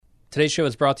Today's show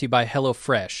is brought to you by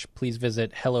HelloFresh. Please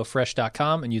visit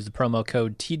HelloFresh.com and use the promo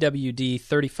code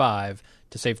TWD35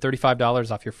 to save $35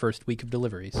 off your first week of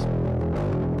deliveries.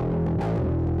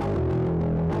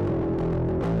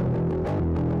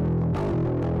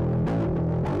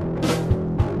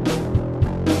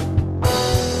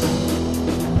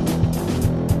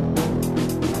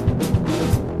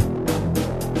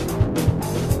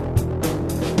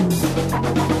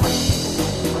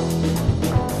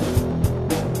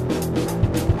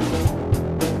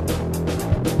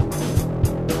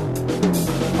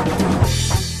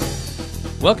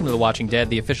 Welcome to The Watching Dead,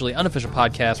 the officially unofficial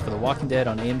podcast for The Walking Dead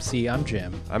on AMC. I'm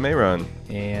Jim. I'm Aaron.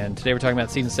 And today we're talking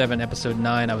about Season 7, Episode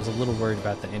 9. I was a little worried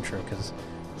about the intro because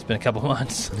it's been a couple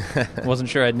months. I wasn't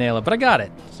sure I'd nail it, but I got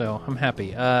it, so I'm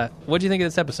happy. What do you think of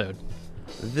this episode?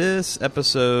 This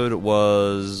episode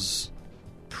was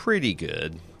pretty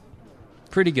good.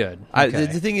 Pretty good. Okay.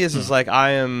 The thing is like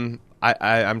I'm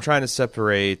trying to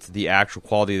separate the actual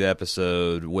quality of the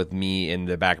episode with me in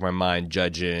the back of my mind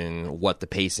judging what the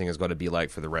pacing is going to be like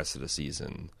for the rest of the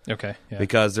season. Okay. Yeah.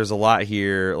 Because there's a lot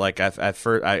here. Like at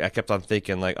first, I kept on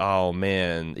thinking like, oh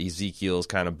man, Ezekiel's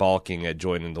kind of balking at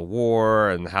joining the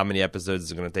war, and how many episodes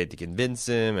is it going to take to convince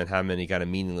him, and how many kind of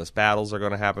meaningless battles are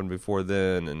going to happen before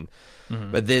then. And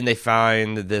but then they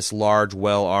find this large,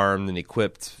 well-armed and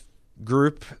equipped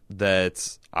group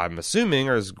that I'm assuming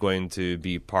is going to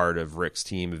be part of Rick's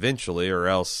team eventually, or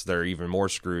else they're even more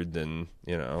screwed than,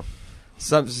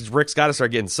 Rick's got to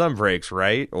start getting some breaks,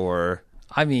 right? Or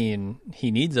I mean,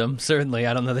 he needs them, certainly.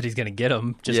 I don't know that he's going to get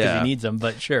them just because he needs them,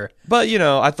 but sure. But,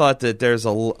 I thought that there's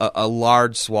a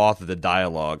large swath of the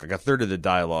dialogue, like a third of the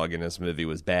dialogue in this movie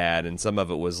was bad, and some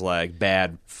of it was like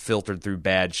bad, filtered through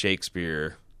bad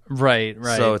Shakespeare. Right.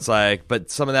 So it's like,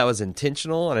 but some of that was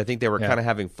intentional, and I think they were kind of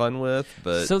having fun with.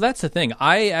 But so that's the thing.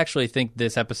 I actually think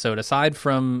this episode, aside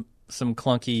from some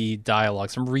clunky dialogue,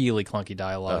 some really clunky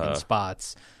dialogue in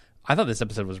spots, I thought this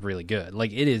episode was really good.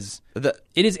 Like it is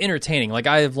entertaining. Like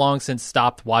I have long since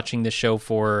stopped watching the show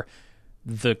for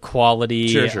the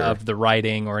quality of the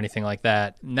writing or anything like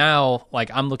that. Now, like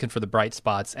I'm looking for the bright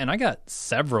spots, and I got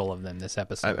several of them this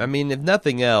episode. I mean, if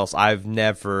nothing else, I've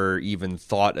never even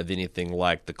thought of anything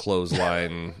like the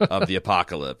clothesline of the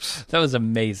apocalypse. That was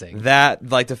amazing. That,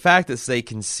 like, the fact that they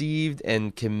conceived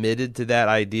and committed to that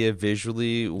idea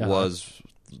visually was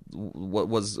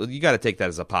you got to take that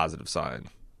as a positive sign.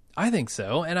 I think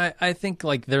so, and I think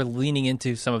like they're leaning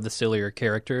into some of the sillier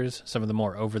characters, some of the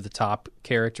more over the top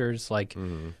characters. Like,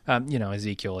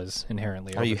 Ezekiel is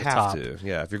inherently over the top. You have to,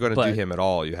 yeah. If you're going to do him at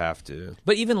all, you have to.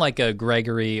 But even like a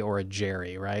Gregory or a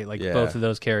Jerry, right? Like both of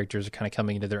those characters are kind of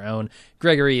coming into their own.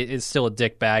 Gregory is still a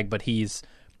dickbag, but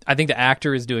I think the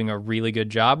actor is doing a really good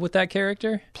job with that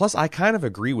character. Plus, I kind of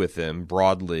agree with him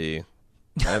broadly.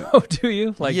 Oh, do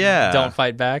you? Like, don't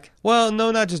fight back? Well,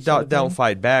 no, not just don't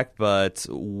fight back, but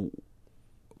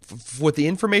with the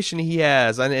information he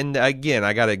has, and again,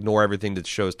 I got to ignore everything that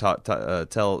shows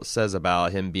says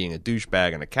about him being a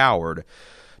douchebag and a coward.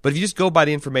 But if you just go by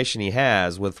the information he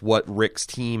has with what Rick's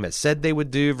team has said they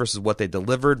would do versus what they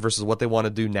delivered versus what they want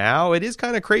to do now, it is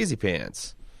kind of crazy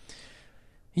pants.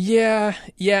 Yeah,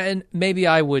 and maybe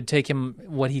I would take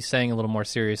what he's saying a little more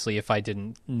seriously if I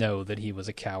didn't know that he was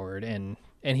a coward, and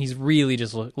he's really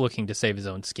just looking to save his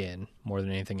own skin more than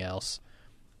anything else.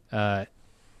 His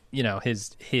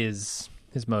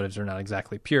motives are not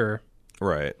exactly pure,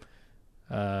 right?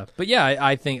 But yeah,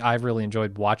 I think I've really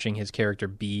enjoyed watching his character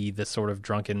be the sort of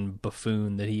drunken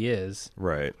buffoon that he is.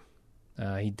 Right.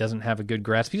 He doesn't have a good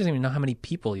grasp. He doesn't even know how many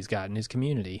people he's got in his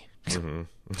community. Mm-hmm.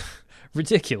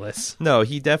 Ridiculous. No,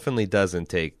 he definitely doesn't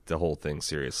take the whole thing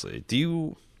seriously. Do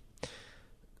you?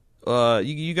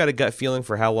 You got a gut feeling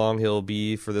for how long he'll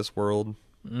be for this world?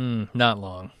 Not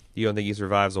long. You don't think he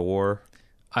survives a war?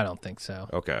 I don't think so.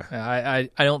 Okay. I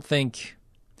don't think.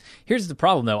 Here's the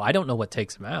problem, though. I don't know what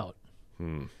takes him out.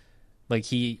 Like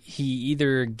he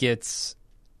either gets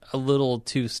a little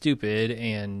too stupid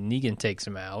and Negan takes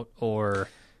him out, or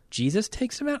Jesus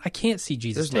takes him out? I can't see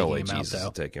Jesus taking him out, though. There's no way Jesus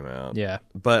will take him out. Yeah.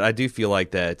 But I do feel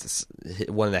like that's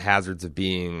one of the hazards of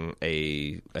being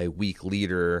a weak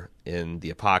leader in the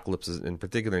apocalypse, in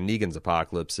particular Negan's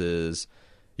apocalypse, is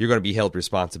you're going to be held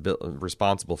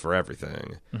responsible for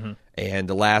everything. Mm-hmm. And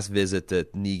the last visit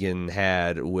that Negan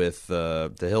had with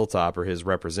the Hilltop, or his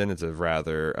representative,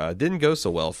 rather, didn't go so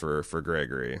well for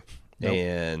Gregory. Nope.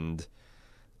 And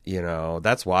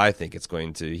that's why I think he's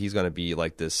going to be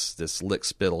like this lick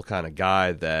spittle kind of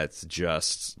guy that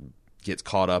just gets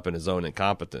caught up in his own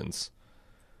incompetence.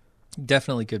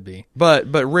 Definitely could be. But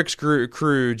Rick's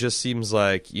crew just seems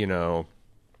like,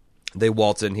 they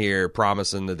waltz in here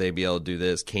promising that they'd be able to do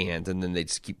this, can't, and then they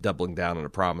just keep doubling down on the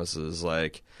promises.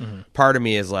 Like, part of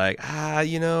me is like,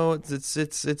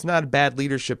 it's not bad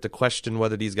leadership to question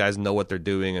whether these guys know what they're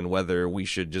doing and whether we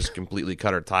should just completely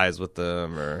cut our ties with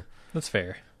them, or That's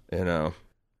fair. All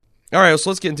right, so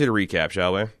let's get into the recap,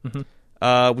 shall we?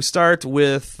 We start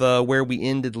with where we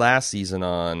ended last season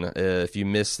on. If you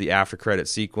missed the after credit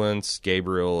sequence,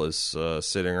 Gabriel is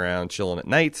sitting around chilling at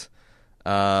night.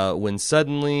 When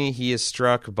suddenly he is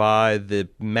struck by the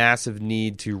massive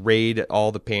need to raid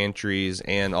all the pantries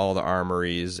and all the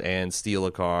armories and steal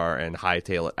a car and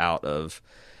hightail it out of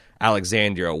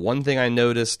Alexandria. One thing I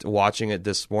noticed watching it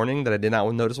this morning that I did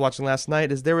not notice watching last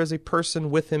night is there was a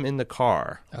person with him in the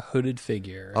car. A hooded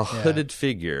figure. Hooded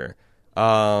figure.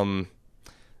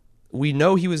 We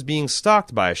know he was being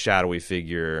stalked by a shadowy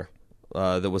figure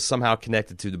that was somehow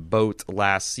connected to the boat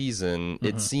last season.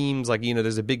 It seems like,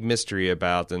 there's a big mystery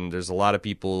about, and there's a lot of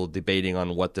people debating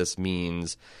on what this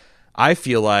means. I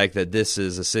feel like that this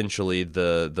is essentially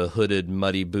the hooded,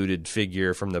 muddy-booted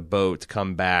figure from the boat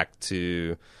come back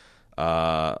to,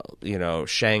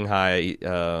 Shanghai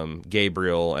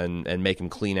Gabriel and make him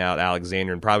clean out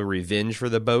Alexander and probably revenge for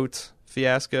the boat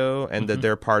fiasco, and that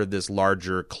they're part of this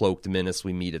larger cloaked menace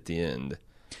we meet at the end.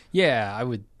 Yeah,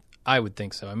 I would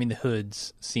think so. I mean, the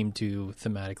hoods seem to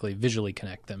thematically, visually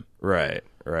connect them. Right.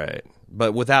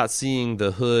 But without seeing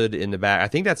the hood in the back, I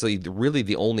think that's really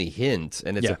the only hint,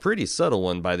 and it's a pretty subtle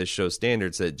one by this show's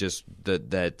standards,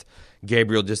 that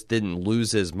Gabriel just didn't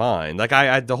lose his mind. Like,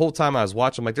 I the whole time I was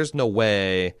watching, I'm like, there's no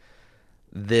way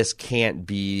this can't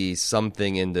be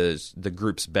something in the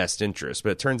group's best interest. But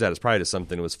it turns out it's probably just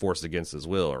something that was forced against his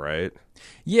will, right?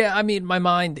 Yeah, I mean, my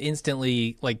mind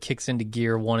instantly kicks into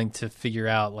gear wanting to figure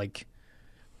out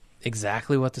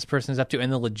exactly what this person is up to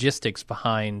and the logistics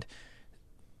behind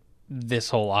this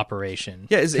whole operation.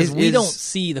 Yeah, we don't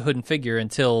see the hooded figure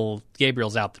until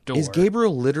Gabriel's out the door. Is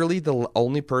Gabriel literally the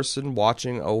only person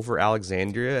watching over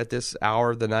Alexandria at this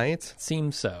hour of the night?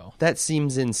 Seems so. That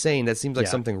seems insane. That seems like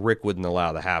something Rick wouldn't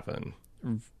allow to happen.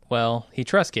 Well, he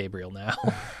trusts Gabriel now.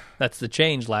 That's the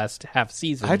change last half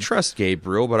season. I trust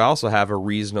Gabriel, but I also have a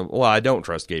reasonable... Well, I don't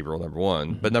trust Gabriel, number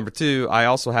one. But number two, I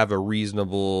also have a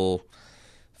reasonable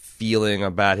feeling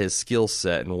about his skill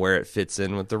set and where it fits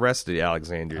in with the rest of the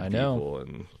Alexandria people.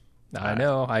 And I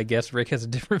know. I guess Rick has a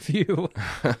different view.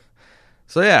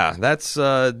 So yeah, that's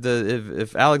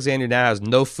if Alexandria now has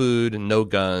no food and no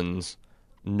guns,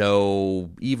 no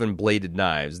even bladed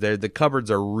knives, the cupboards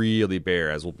are really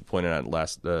bare, as we'll be pointing out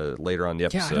later on the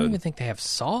episode. Yeah, I don't even think they have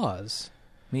saws.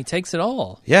 I mean, he takes it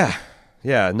all.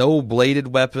 Yeah, no bladed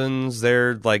weapons.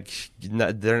 They're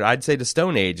I'd say the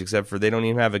Stone Age, except for they don't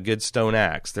even have a good stone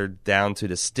axe. They're down to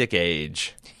the stick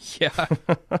age. Yeah.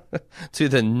 To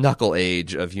the knuckle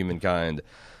age of humankind.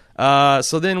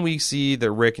 So then we see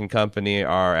that Rick and company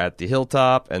are at the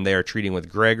hilltop, and they are treating with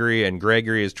Gregory, and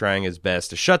Gregory is trying his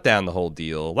best to shut down the whole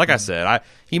deal. Like I said,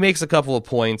 he makes a couple of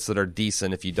points that are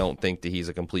decent if you don't think that he's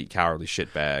a complete cowardly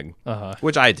shitbag,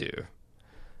 which I do.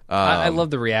 I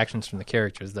love the reactions from the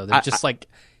characters, though. They're just I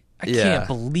can't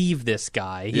believe this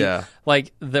guy.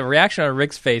 Like, the reaction on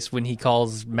Rick's face when he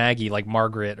calls Maggie,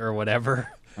 Margaret or whatever,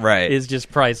 is just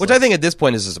priceless. Which I think at this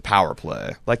point is just a power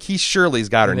play. Like, he surely's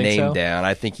got her name down.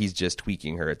 I think he's just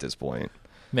tweaking her at this point.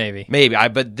 Maybe.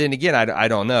 But then again, I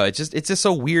don't know. It's just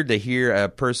so weird to hear a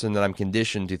person that I'm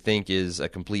conditioned to think is a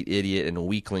complete idiot and a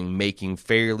weakling making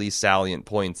fairly salient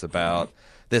points about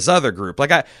this other group.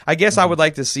 Like, I guess I would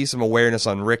like to see some awareness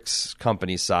on Rick's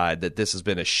company side that this has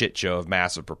been a shit show of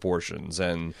massive proportions.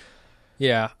 And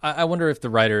yeah, I wonder if the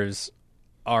writers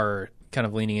are kind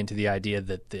of leaning into the idea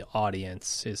that the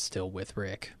audience is still with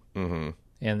Rick. And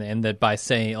that by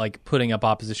saying, putting up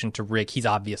opposition to Rick, he's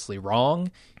obviously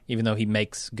wrong, even though he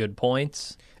makes good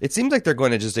points. It seems like they're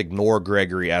going to just ignore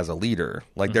Gregory as a leader.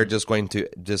 They're just going to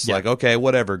okay,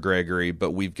 whatever, Gregory,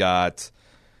 but we've got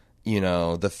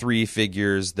the three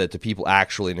figures that the people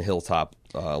actually in the hilltop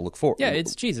look for. Yeah,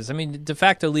 it's Jesus. I mean, de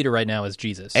facto leader right now is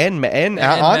Jesus. And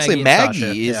honestly,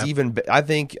 Maggie is even... I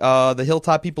think the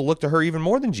hilltop people look to her even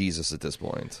more than Jesus at this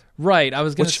point. Right. I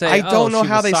was going to say... I don't know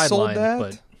how they sold that.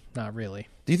 But not really.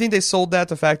 Do you think they sold that,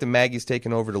 the fact that Maggie's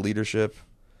taken over the leadership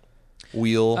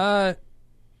wheel?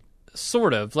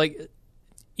 Sort of.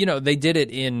 They did it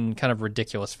in kind of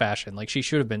ridiculous fashion. She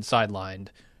should have been sidelined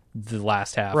the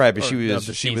last half, right? But she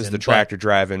was the tractor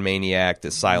driving maniac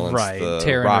that silenced the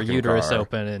tearing rocking her uterus car.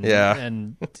 open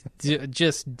and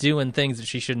just doing things that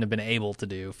she shouldn't have been able to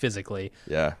do physically.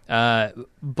 Yeah.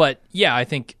 But yeah, I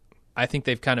think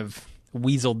they've kind of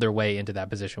weaseled their way into that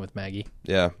position with Maggie.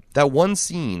 Yeah, that one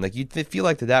scene, you'd feel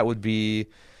like that would be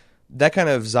that kind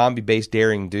of zombie-based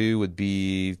daring do would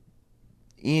be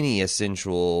any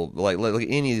essential like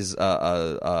any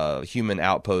human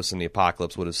outposts in the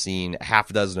apocalypse would have seen half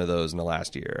a dozen of those in the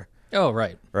last year. Oh,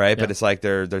 right. Yeah. But it's like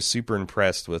they're super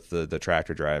impressed with the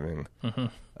tractor driving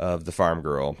of the farm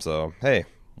girl. So hey,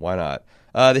 why not?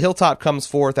 The Hilltop comes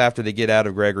forth after they get out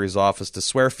of Gregory's office to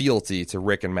swear fealty to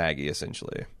Rick and Maggie,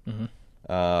 essentially.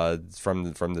 From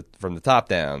the top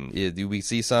down. Do we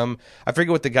see some? I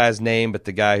forget what the guy's name, but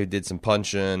the guy who did some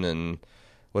punching and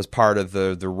was part of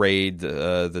the raid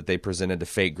that they presented to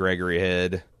fake Gregory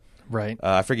Head. Right.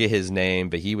 I forget his name,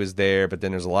 but he was there. But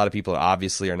then there's a lot of people that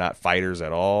obviously are not fighters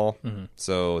at all.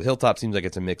 So Hilltop seems like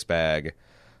it's a mixed bag.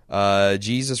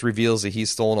 Jesus reveals that he's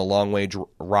stolen a long-range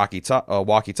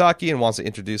walkie-talkie and wants to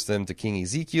introduce them to King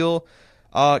Ezekiel.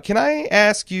 Can I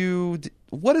ask you,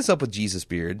 what is up with Jesus'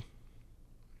 beard?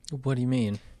 What do you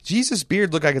mean? Jesus'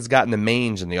 beard looked like it's gotten the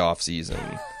mange in the off-season.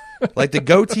 Like the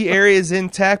goatee area is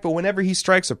intact, but whenever he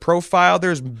strikes a profile,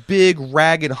 there's big,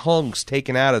 ragged hunks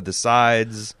taken out of the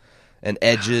sides and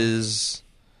edges.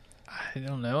 I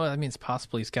don't know. I mean, it's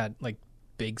possible he's got like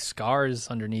big scars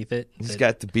underneath it. He's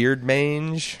got the beard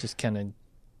mange. Just kind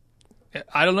of.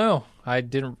 I don't know. You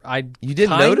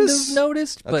didn't notice?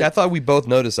 Noticed, but okay, I thought we both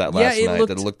noticed that last night.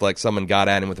 That it looked like someone got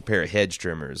at him with a pair of hedge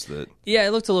trimmers. Yeah,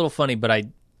 it looked a little funny, but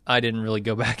I didn't really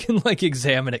go back and like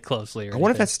examine it closely. I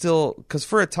wonder if that's still because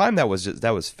for a time that was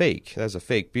fake. That was a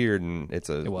fake beard, and it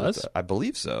was. I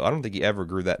believe so. I don't think he ever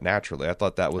grew that naturally. I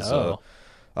thought that was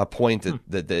a point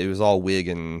that it was all wig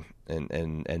and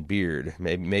beard.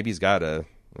 Maybe he's got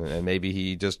and maybe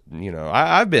he just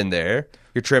I've been there.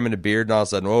 You're trimming a beard, and all of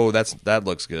a sudden, that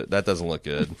looks good. That doesn't look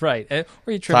good, right?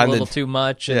 Or you trim a little too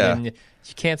much, and then you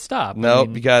can't stop. Nope,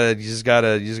 you just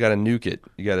gotta nuke it.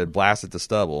 You gotta blast it to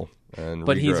stubble.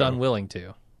 But he's unwilling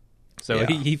to, so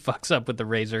he fucks up with the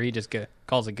razor. He just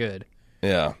calls it good.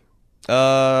 Yeah.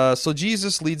 So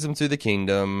Jesus leads them to the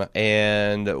kingdom,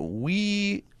 and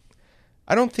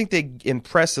I don't think they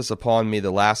impressed us upon me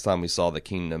the last time we saw the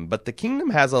kingdom, but the kingdom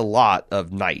has a lot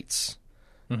of knights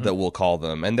that we'll call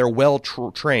them, and they're well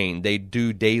trained. They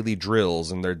do daily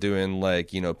drills, and they're doing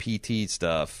PT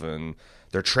stuff, and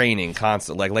they're training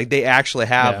constantly. Like they actually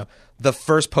have the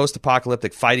first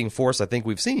post-apocalyptic fighting force I think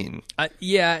we've seen.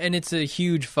 And it's a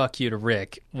huge fuck you to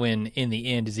Rick when, in the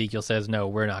end, Ezekiel says, no,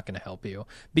 we're not going to help you.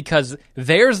 Because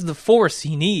there's the force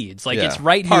he needs. It's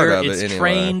right here. It's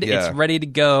trained. Yeah. It's ready to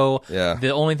go. Yeah.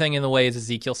 The only thing in the way is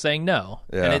Ezekiel saying no.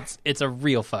 Yeah. And it's a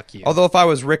real fuck you. Although if I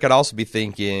was Rick, I'd also be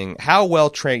thinking, how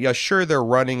well trained... Yeah, sure, they're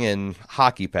running in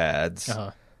hockey pads.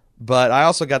 But I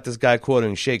also got this guy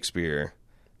quoting Shakespeare...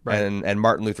 Right. And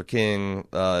Martin Luther King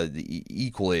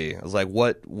equally. I was like,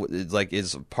 what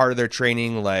is part of their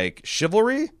training like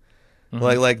chivalry?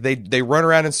 Like they run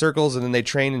around in circles and then they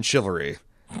train in chivalry.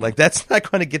 Like that's not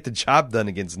going to get the job done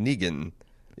against Negan,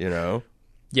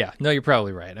 Yeah, no, you're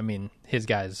probably right. I mean, his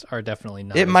guys are definitely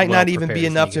not. It might not even be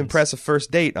enough to impress a first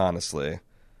date, honestly.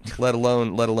 let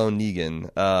alone Negan.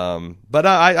 But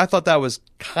I thought that was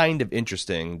kind of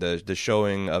interesting, the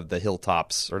showing of the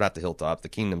Hilltops, or not the Hilltop, the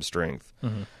Kingdom strength.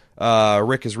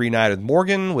 Rick is reunited with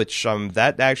Morgan, which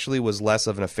that actually was less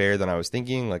of an affair than I was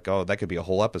thinking. Like, that could be a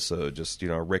whole episode, just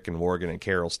Rick and Morgan and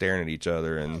Carol staring at each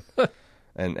other and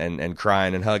and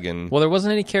crying and hugging. Well, there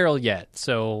wasn't any Carol yet,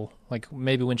 so like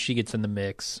maybe when she gets in the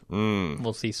mix,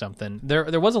 we'll see something.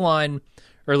 There was a line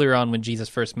earlier on when Jesus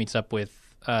first meets up with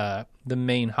the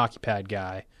main hockey pad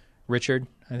guy, Richard,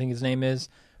 I think his name is.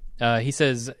 He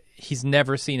says he's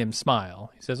never seen him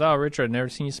smile. He says, "Oh, Richard, I've never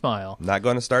seen you smile." Not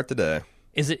going to start today.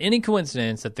 Is it any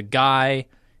coincidence that the guy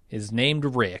is named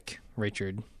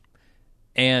Richard,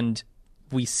 and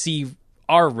we see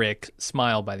our Rick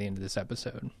smile by the end of this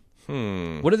episode?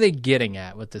 What are they getting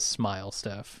at with this smile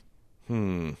stuff?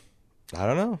 I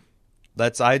don't know.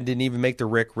 I didn't even make the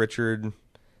Richard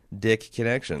Dick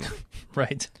connection.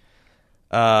 Right.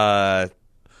 Yeah,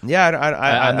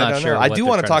 I'm not sure. I do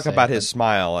want to talk about his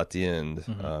smile at the end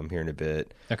here in a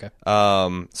bit. Okay.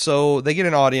 So they get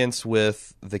an audience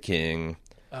with the king.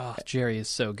 Oh, Jerry is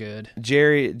so good.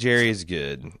 Jerry is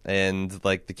good, and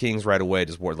like the king's right away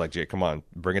just warns like, Jerry, come on,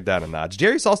 bring it down a notch.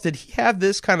 Jerry Saltz, did he have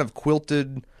this kind of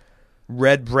quilted,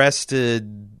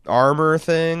 red-breasted armor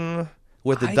thing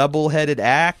with the double-headed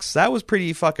axe? That was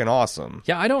pretty fucking awesome.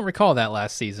 Yeah, I don't recall that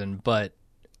last season,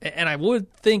 and I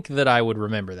would think that I would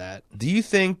remember that. Do you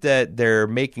think that they're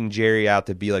making Jerry out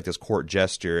to be like this court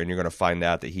jester, and you're going to find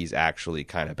out that he's actually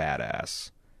kind of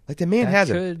badass? Like the man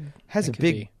has a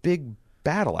big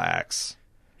battle axe.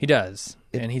 He does,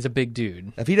 and he's a big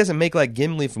dude. If he doesn't make like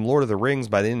Gimli from Lord of the Rings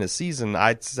by the end of the season,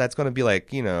 that's going to be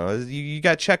like, you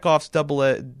got Chekhov's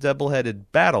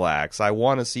double-headed battle axe. I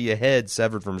want to see a head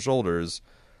severed from shoulders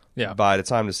by the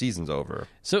time the season's over.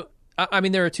 So I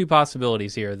mean, there are two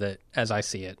possibilities here that, as I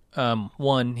see it.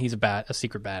 One, he's a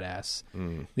secret badass.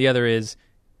 The other is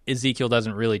Ezekiel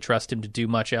doesn't really trust him to do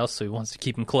much else, so he wants to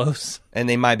keep him close. And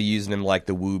they might be using him like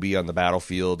the Wooby on the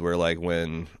battlefield, where like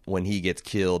when he gets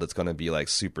killed, it's going to be like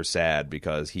super sad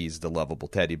because he's the lovable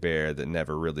teddy bear that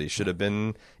never really should have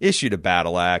been issued a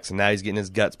battle axe, and now he's getting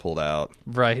his guts pulled out.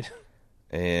 Right.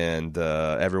 And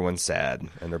everyone's sad,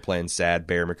 and they're playing sad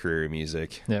Bear McCreary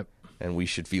music. Yep. And we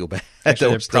should feel bad that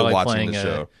we're still watching the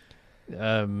show.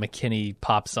 A McKinney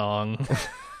pop song.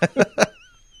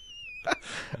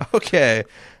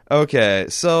 Okay,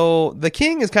 so the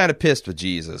king is kind of pissed with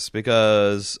Jesus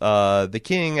because the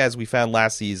king, as we found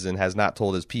last season, has not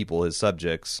told his people, his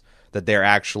subjects, that they're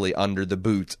actually under the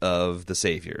boot of the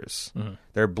saviors. Mm-hmm.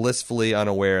 They're blissfully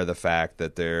unaware of the fact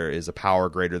that there is a power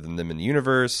greater than them in the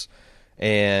universe,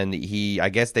 and I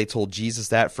guess they told Jesus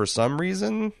that for some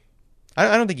reason.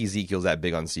 I don't think Ezekiel's that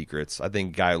big on secrets. I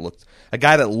think a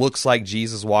guy that looks like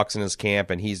Jesus walks in his camp,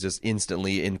 and he's just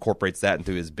instantly incorporates that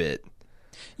into his bit.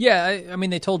 Yeah, I mean,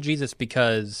 they told Jesus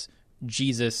because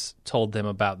Jesus told them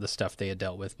about the stuff they had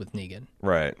dealt with Negan.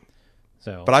 Right.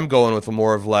 So, but I'm going with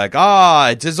more of like,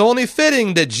 it is only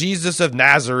fitting that Jesus of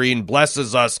Nazarene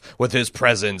blesses us with his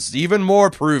presence. Even more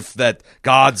proof that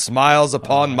God smiles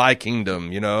upon my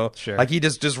kingdom, you know? Sure. Like he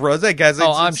just rose that guys.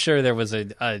 I'm sure there was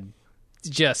a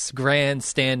just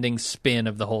grandstanding spin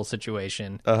of the whole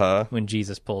situation when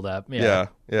Jesus pulled up.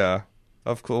 Yeah.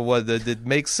 Of course, it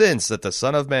makes sense that the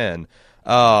Son of Man.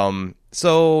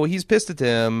 So he's pissed at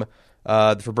him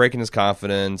for breaking his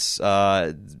confidence.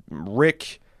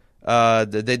 Rick,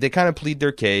 they kind of plead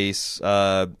their case.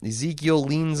 Ezekiel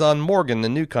leans on Morgan, the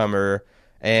newcomer,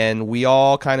 and we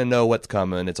all kind of know what's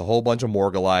coming. It's a whole bunch of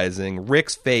morgalizing.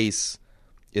 Rick's face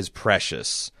is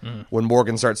precious. When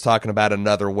Morgan starts talking about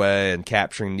another way and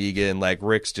capturing Negan, like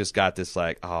Rick's just got this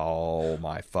like, oh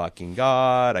my fucking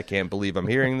God, I can't believe I'm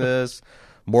hearing this.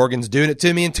 Morgan's doing it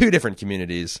to me in two different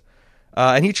communities.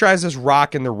 And he tries this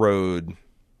rock in the road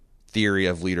theory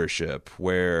of leadership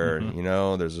where,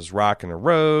 there's this rock in the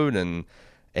road and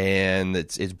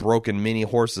it's broken many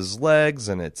horses' legs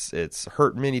and it's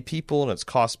hurt many people and it's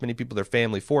cost many people their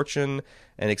family fortune.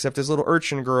 And except this little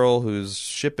urchin girl who's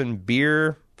shipping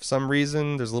beer for some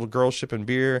reason. There's a little girl shipping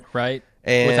beer. Right.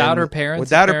 And without her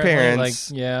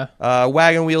parents.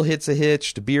 Wagon wheel hits a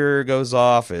hitch. The beer goes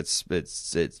off. It's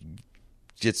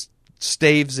just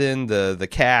staves in the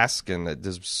cask and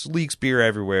there's leaks beer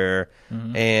everywhere.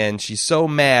 And she's so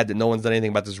mad that no one's done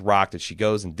anything about this rock that she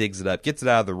goes and digs it up, gets it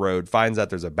out of the road, finds out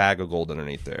there's a bag of gold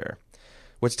underneath there,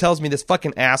 which tells me this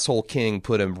fucking asshole king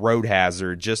put a road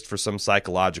hazard just for some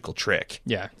psychological trick.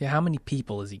 Yeah. How many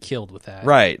people has he killed with that?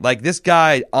 Right. Like this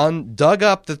guy dug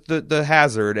up the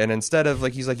hazard, and instead of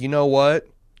he's like, you know what,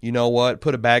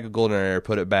 put a bag of gold in there,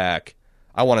 put it back.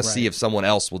 I want to see if someone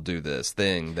else will do this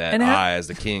thing that I, as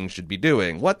the king, should be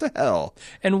doing. What the hell?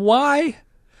 And why?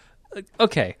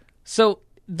 Okay, so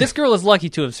this girl is lucky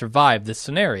to have survived this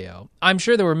scenario. I'm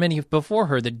sure there were many before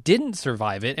her that didn't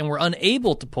survive it and were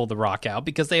unable to pull the rock out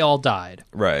because they all died.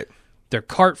 Right. Their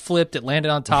cart flipped, it landed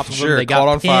on top of them, they caught got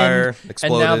on pinned, fire,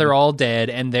 exploded. And now they're all dead,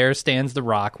 and there stands the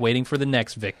rock waiting for the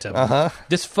next victim.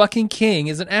 This fucking king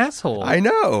is an asshole. I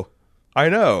know.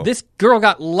 This girl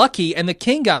got lucky, and the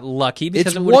king got lucky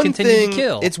because it would have continued to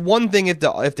kill. It's one thing if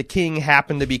the king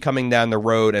happened to be coming down the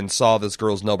road and saw this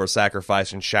girl's noble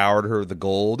sacrifice and showered her with the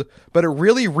gold, but it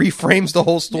really reframes the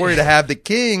whole story to have the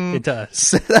king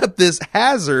set up this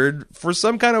hazard for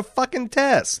some kind of fucking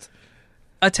test.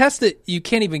 A test that you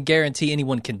can't even guarantee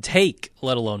anyone can take,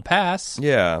 let alone pass.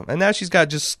 Yeah, and now she's got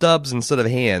just stubs instead of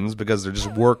hands because they're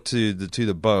just worked to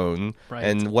the bone. Right.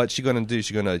 And what's she going to do?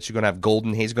 She's going to have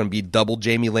golden hair. She's going to be double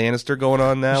Jaime Lannister going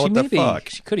on now. What the fuck?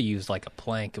 She could have used like a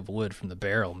plank of wood from the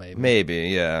barrel, maybe. Maybe,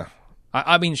 yeah.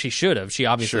 I mean, she should have. She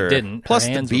obviously didn't. Plus,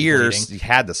 the beer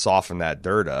had to soften that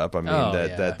dirt up. I mean,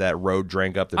 that road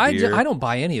drank up the beer. I don't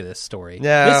buy any of this story.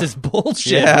 Yeah. This is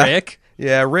bullshit, Rick.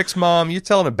 Yeah, Rick's mom, you're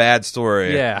telling a bad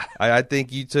story. Yeah. I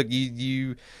think you took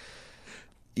you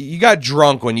got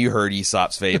drunk when you heard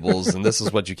Aesop's fables, and this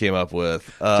is what you came up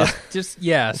with. Just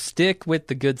stick with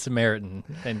the Good Samaritan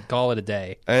and call it a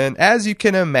day. And as you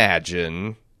can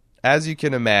imagine,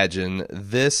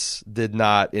 this did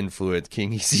not influence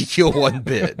King Ezekiel one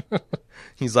bit.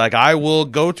 He's like, I will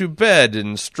go to bed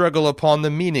and struggle upon the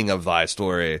meaning of thy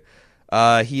story.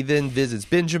 He then visits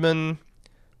Benjamin.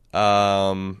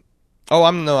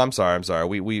 I'm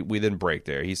sorry. We didn't break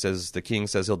there. He says the king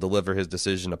says he'll deliver his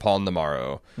decision upon the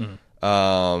morrow.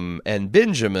 And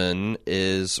Benjamin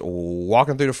is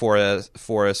walking through the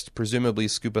forest, presumably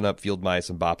scooping up field mice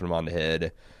and bopping them on the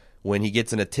head, When he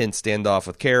gets in a tense standoff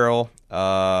with Carol,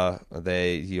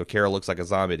 Carol looks like a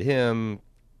zombie to him.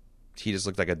 He just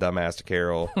looks like a dumbass to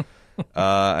Carol.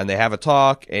 And they have a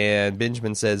talk, and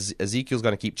Benjamin says Ezekiel's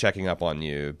going to keep checking up on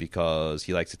you because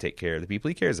he likes to take care of the people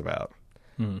he cares about.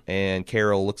 And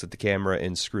Carol looks at the camera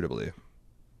inscrutably.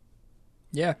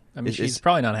 Yeah, I mean, she's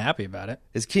probably not happy about it.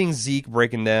 Is King Zeke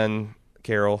breaking down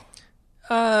Carol?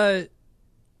 I'll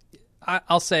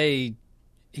say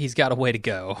he's got a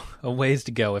ways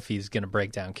to go if he's going to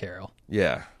break down Carol.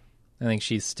 Yeah. I think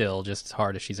she's still just as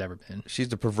hard as she's ever been. She's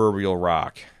the proverbial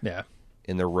rock. Yeah.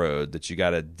 In the road that you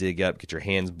got to dig up, get your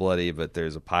hands bloody, but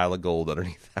there's a pile of gold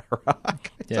underneath that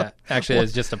rock. Yeah, actually,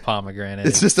 it's just a pomegranate.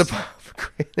 It's just a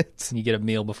pomegranate. You get a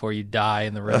meal before you die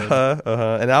in the road.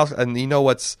 And you know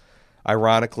what's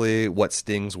ironically what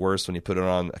stings worse when you put it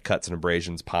on cuts and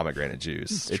abrasions? Pomegranate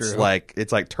juice. It's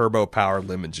like turbo powered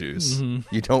lemon juice.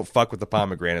 Mm-hmm. You don't fuck with the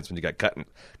pomegranates when you got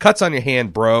cuts on your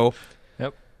hand, bro.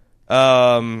 Yep.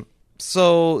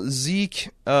 So Zeke,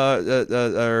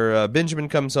 Benjamin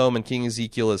comes home, and King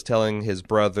Ezekiel is telling his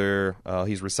brother,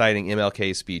 he's reciting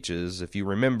MLK speeches. If you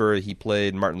remember, he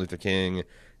played Martin Luther King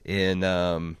in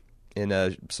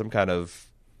some kind of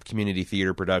community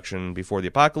theater production before the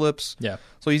apocalypse. Yeah.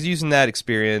 So he's using that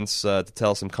experience to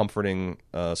tell some comforting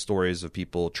stories of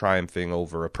people triumphing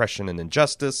over oppression and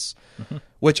injustice,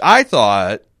 which I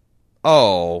thought,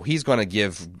 he's going to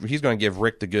give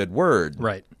Rick the good word.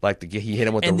 Right. Like he hit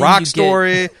him with the rock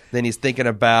story. Then he's thinking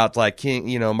about like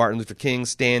Martin Luther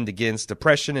King's stand against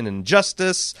oppression and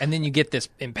injustice. And then you get this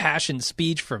impassioned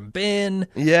speech from Ben.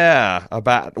 Yeah,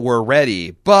 about we're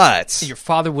ready, but your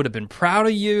father would have been proud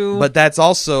of you. But that's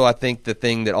also, I think, the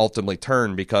thing that ultimately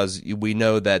turned, because we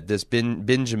know that this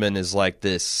Benjamin is like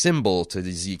this symbol to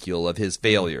Ezekiel of his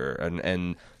failure,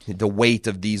 and the weight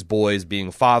of these boys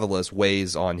being fatherless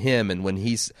weighs on him. And when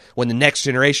the next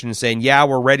generation is saying, "Yeah,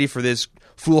 we're ready for this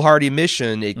foolhardy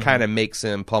mission," it kind of makes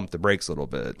him pump the brakes a little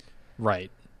bit.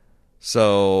 Right.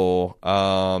 So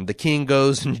the king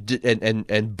goes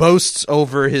and boasts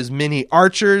over his many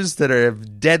archers that are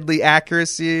of deadly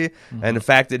accuracy, and the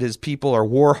fact that his people are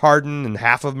war hardened and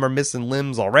half of them are missing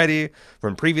limbs already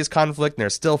from previous conflict, and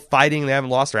they're still fighting. They haven't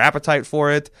lost their appetite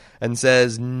for it, and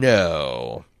says,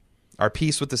 "No, our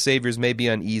peace with the Saviors may be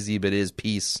uneasy, but it is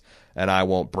peace, and I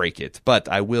won't break it. But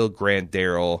I will grant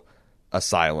Daryl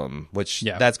asylum," which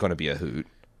that's going to be a hoot.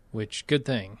 Which, good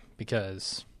thing,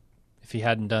 because if he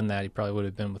hadn't done that, he probably would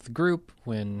have been with the group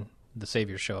when the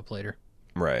Saviors show up later.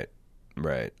 Right.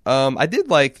 I did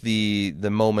like the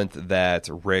moment that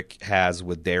Rick has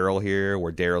with Daryl here,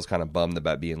 where Daryl's kind of bummed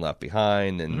about being left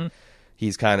behind, and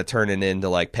he's kind of turning into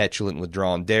like petulant,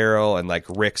 withdrawn Daryl, and like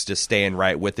Rick's just staying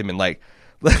right with him, and like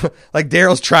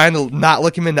Daryl's trying to not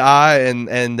look him in the eye, and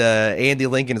Andy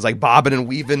Lincoln is like bobbing and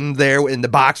weaving there in the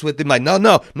box with him, like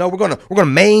no, we're gonna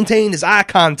maintain this eye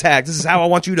contact. This is how I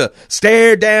want you to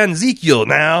stare down Ezekiel.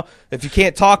 Now, if you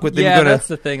can't talk with him, that's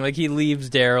the thing. Like he leaves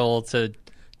Daryl to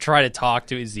try to talk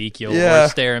to Ezekiel or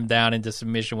stare him down into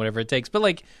submission, whatever it takes. But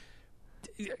like,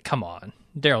 come on,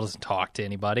 Daryl doesn't talk to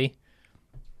anybody.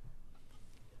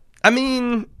 I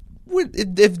mean,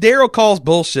 if Daryl calls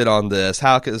bullshit on this,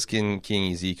 how can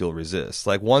King Ezekiel resist?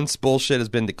 Like, once bullshit has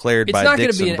been declared by Dixon brother,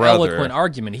 it's not going to be an eloquent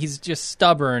argument. He's just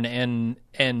stubborn and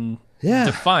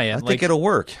defiant. I think it'll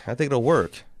work.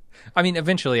 I mean,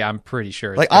 eventually, I'm pretty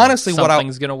sure. Honestly,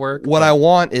 something's going to work. What I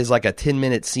want is like a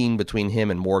 10-minute scene between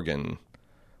him and Morgan,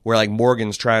 where like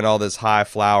Morgan's trying all this high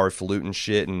flower falutin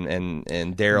shit,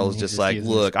 and Daryl's just like,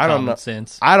 look, I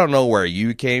don't know where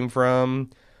you came from.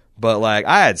 But like,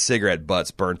 I had cigarette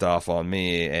butts burnt off on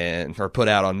me or put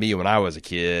out on me when I was a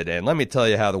kid, and let me tell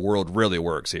you how the world really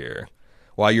works here.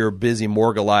 While you're busy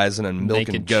morgalizing and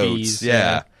milking goats, cheese,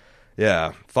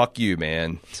 yeah, fuck you,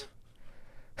 man.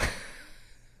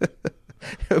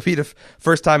 It'll be the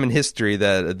first time in history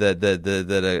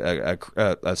that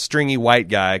a stringy white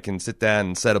guy can sit down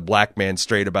and set a black man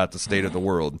straight about the state of the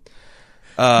world.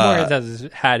 Morgan has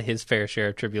had his fair share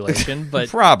of tribulation, but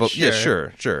probably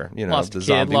sure. Lost the kid,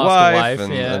 zombie lost wife a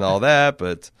wife and all that.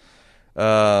 But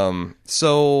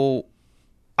so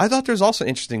I thought there's also an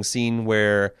interesting scene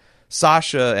where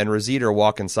Sasha and Rosita are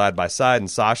walking side by side, and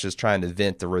Sasha's trying to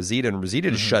vent to Rosita, and Rosita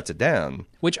just shuts it down.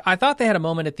 Which I thought they had a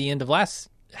moment at the end of last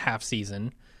half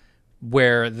season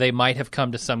where they might have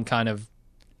come to some kind of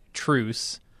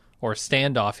truce or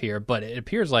standoff here, but it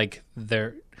appears like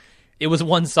it was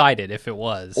one-sided if it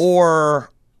was.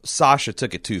 Or Sasha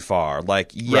took it too far.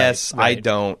 Like, yes, right. I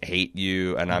don't hate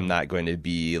you, and I'm not going to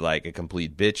be like a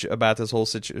complete bitch about this whole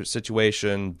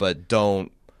situation, but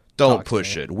don't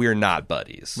push it. We're not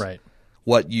buddies. Right.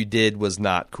 What you did was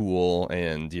not cool,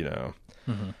 and,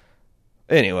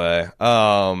 Anyway,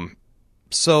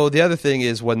 so the other thing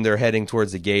is when they're heading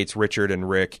towards the gates, Richard and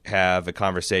Rick have a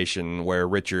conversation where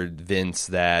Richard vents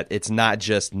that it's not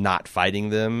just not fighting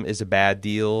them is a bad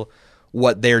deal.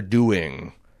 What they're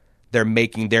doing, they're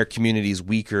making their communities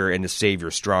weaker and the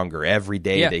Savior stronger. Every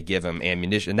day they give them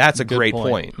ammunition. And that's a great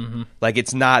point. Mm-hmm. Like,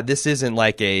 this isn't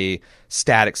like a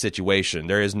static situation.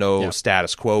 There is no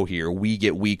status quo here. We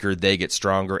get weaker, they get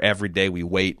stronger. Every day we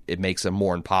wait, it makes it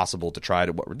more impossible to try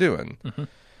to what we're doing. Mm-hmm.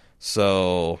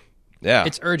 So... yeah.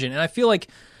 It's urgent. And I feel like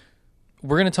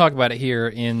we're going to talk about it here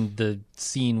in the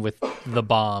scene with the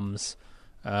bombs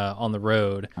on the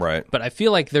road. Right. But I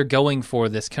feel like they're going for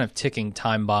this kind of ticking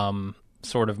time bomb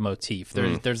sort of motif.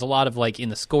 There's a lot of, like, in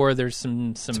the score, there's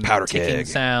some ticking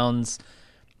sounds.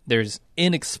 There's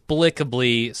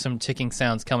inexplicably some ticking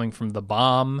sounds coming from the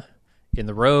bomb in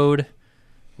the road,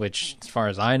 which, as far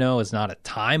as I know, is not a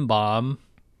time bomb.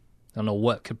 I don't know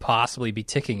what could possibly be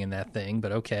ticking in that thing,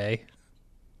 but okay.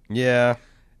 Yeah.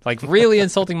 Like, really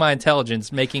insulting my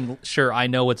intelligence, making sure I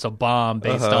know it's a bomb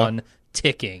based on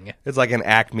ticking. It's like an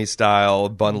Acme-style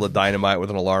bundle of dynamite with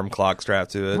an alarm clock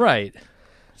strapped to it. Right.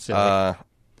 So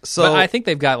but I think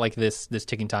they've got, like, this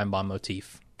ticking time bomb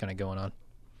motif kind of going on.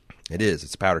 It is.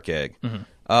 It's a powder keg.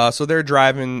 Mm-hmm. So they're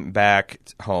driving back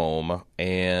home,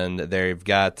 and they've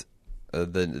got...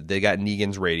 they got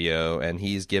Negan's radio, and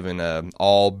he's given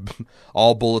all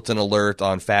bulletin alert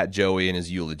on Fat Joey in his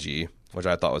eulogy, which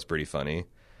I thought was pretty funny.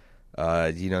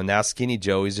 Now Skinny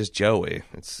Joey's just Joey.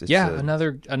 It's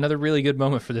another really good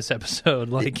moment for this episode.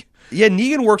 Like,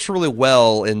 Negan works really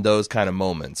well in those kind of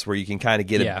moments where you can kind of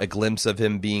get a glimpse of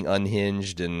him being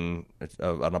unhinged and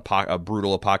a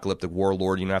brutal apocalyptic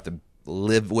warlord. You don't have to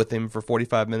live with him for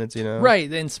 45 minutes,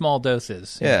 Right, in small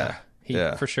doses.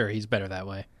 Yeah. For sure, he's better that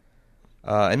way.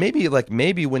 And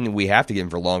maybe when we have to get him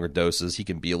for longer doses, he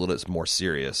can be a little bit more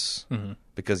serious. Mm-hmm.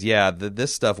 Because,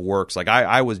 this stuff works. Like,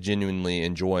 I was genuinely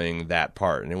enjoying that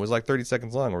part. And it was like 30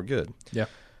 seconds long. We're good. Yeah.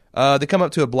 They come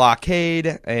up to a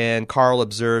blockade, and Carl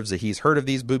observes that he's heard of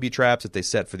these booby traps that they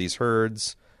set for these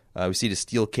herds. We see the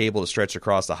steel cable that stretched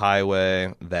across the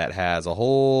highway that has a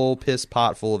whole piss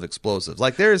pot full of explosives.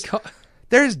 Like,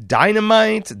 There's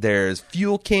dynamite, there's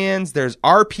fuel cans, there's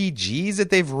RPGs that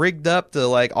they've rigged up to,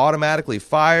 like, automatically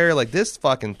fire. Like, this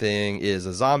fucking thing is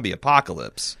a zombie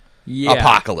apocalypse. Yeah.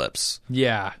 Apocalypse.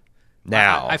 Yeah.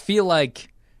 Now. I feel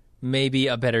like maybe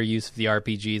a better use of the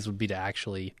RPGs would be to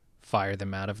actually fire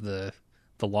them out of the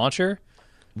launcher.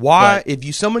 Why?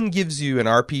 If someone gives you an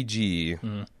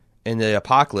RPG in the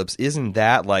apocalypse, isn't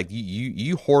that, like,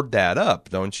 you hoard that up,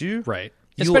 don't you? Right.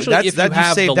 Especially if you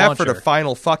have save the that launcher. For the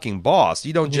final fucking boss.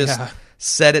 You don't just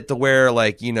set it to where,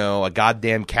 like, a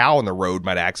goddamn cow on the road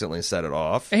might accidentally set it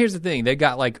off. And here's the thing. They've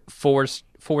got, like, four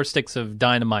sticks of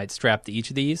dynamite strapped to each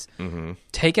of these. Mm-hmm.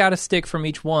 Take out a stick from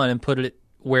each one and put it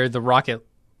where the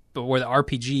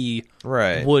RPG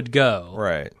would go.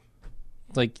 Right.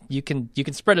 Like, you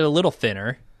can spread it a little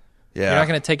thinner. Yeah. You're not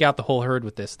going to take out the whole herd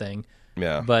with this thing.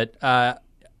 Yeah. But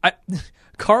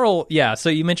Carl, so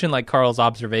you mentioned, like, Carl's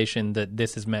observation that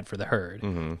this is meant for the herd.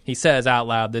 Mm-hmm. He says out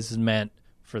loud, this is meant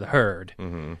for the herd.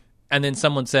 Mm-hmm. And then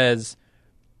someone says,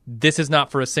 this is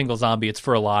not for a single zombie, it's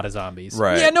for a lot of zombies.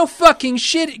 Right. Yeah, no fucking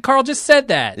shit. Carl just said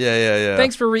that. Yeah.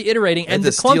 Thanks for reiterating. And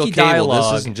the steel clunky cable,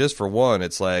 dialogue. this isn't just for one.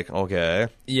 It's like, okay.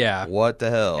 Yeah. What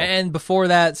the hell? And before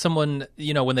that, someone,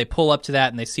 when they pull up to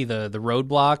that and they see the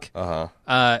roadblock,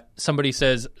 somebody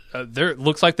says,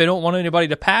 looks like they don't want anybody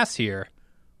to pass here.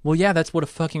 Well, yeah, that's what a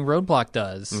fucking roadblock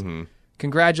does. Mm-hmm.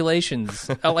 Congratulations.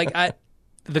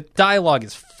 The dialogue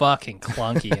is fucking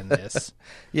clunky in this.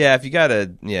 Yeah, if you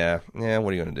gotta, what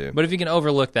are you gonna do? But if you can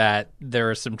overlook that, there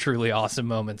are some truly awesome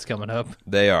moments coming up.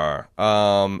 They are.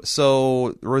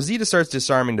 So Rosita starts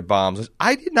disarming the bombs.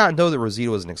 I did not know that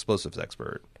Rosita was an explosives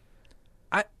expert.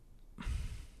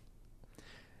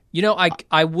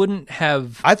 I wouldn't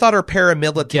have. I thought her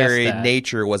paramilitary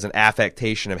nature was an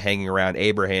affectation of hanging around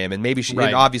Abraham, and maybe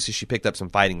and obviously she picked up some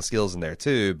fighting skills in there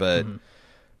too. But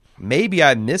maybe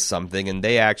I missed something, and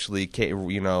they actually,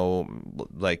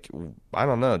 like, I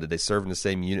don't know. Did they serve in the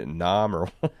same unit in Nam or?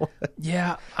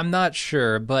 Yeah, I'm not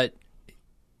sure, but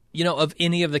of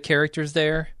any of the characters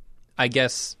there, I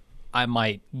guess I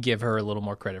might give her a little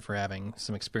more credit for having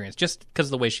some experience, just because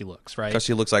of the way she looks, right? Because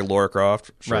she looks like Lara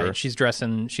Croft, sure. Right? She's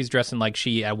dressing like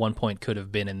she at one point could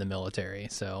have been in the military.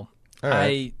 So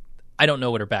right. I don't know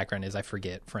what her background is. I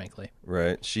forget, frankly.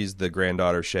 Right? She's the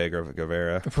granddaughter of Che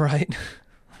Guevara. Right.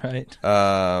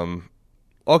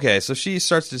 Okay, so she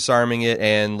starts disarming it,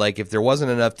 and, like, if there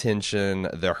wasn't enough tension,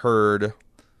 the herd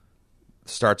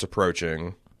starts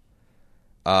approaching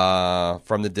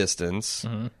from the distance.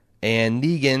 Mm-hmm. and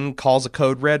Negan calls a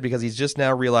code red because he's just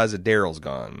now realized that Daryl's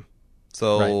gone.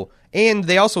 So, and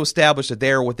they also established that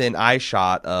they're within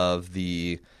eyeshot of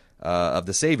the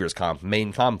Savior's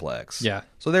main complex. Yeah.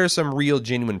 So there's some real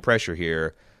genuine pressure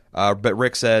here. But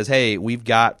Rick says, "Hey, we've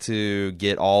got to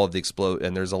get all of the explode,"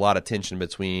 and there's a lot of tension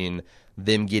between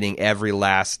them getting every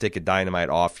last stick of dynamite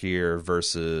off here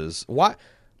versus what.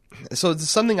 So it's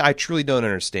something I truly don't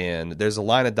understand. There's a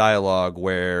line of dialogue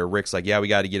where Rick's like, "Yeah, we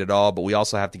got to get it all, but we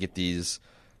also have to get these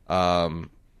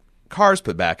cars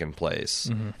put back in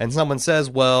place." And someone says,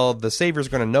 "Well, the Savior's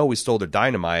going to know we stole their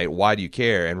dynamite. Why do you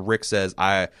care?" And Rick says,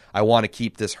 I want to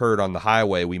keep this herd on the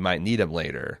highway. We might need them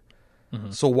later."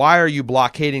 So why are you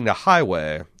blockading the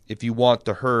highway if you want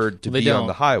the herd to be on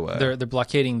the highway? They're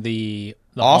blockading the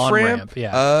off-ramp?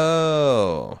 Yeah.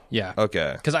 Oh. Yeah.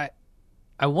 Okay. Because I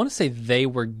want to say they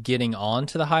were getting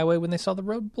onto the highway when they saw the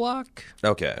roadblock.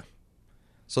 Okay.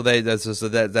 So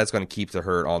that's going to keep the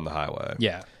herd on the highway.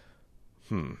 Yeah.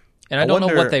 And I don't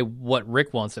know what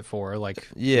Rick wants it for,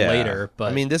 later.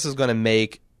 But I mean, this is going to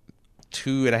make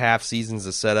 2.5 seasons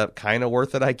of setup kind of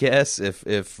worth it, I guess. If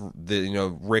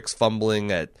the Rick's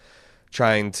fumbling at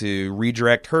trying to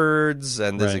redirect herds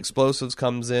and this explosives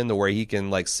comes in to where he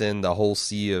can send a whole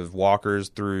sea of walkers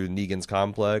through Negan's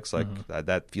complex,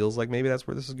 that feels like maybe that's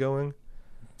where this is going.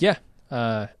 Yeah,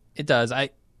 it does.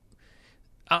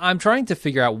 I'm trying to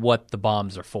figure out what the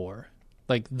bombs are for.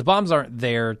 The bombs aren't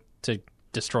there to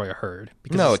destroy a herd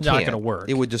because it's not going to work.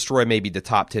 It would destroy maybe the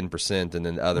top 10% and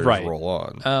then others roll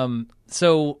on.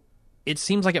 So it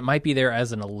seems like it might be there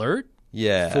as an alert.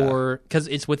 Yeah. Because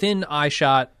it's within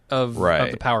eyeshot of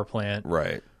the power plant.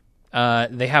 Right.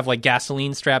 They have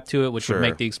gasoline strapped to it, which would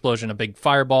make the explosion a big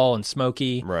fireball and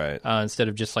smoky. Right. Instead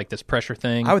of just this pressure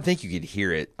thing. I would think you could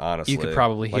hear it, honestly. You could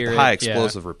probably hear it. High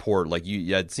explosive report.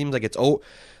 It seems like it's...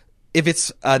 If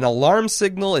it's an alarm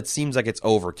signal, it seems like it's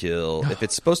overkill. If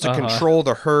it's supposed to control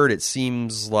the herd, it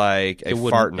seems like a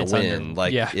fart in the wind.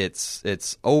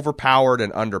 It's overpowered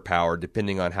and underpowered,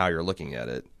 depending on how you're looking at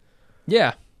it.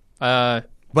 Yeah. But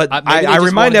I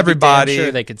remind everybody... sure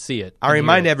they could see it. I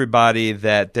remind everybody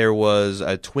that there was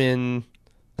a twin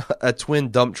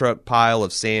dump truck pile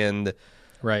of sand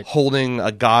holding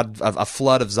a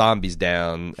flood of zombies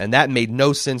down, and that made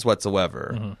no sense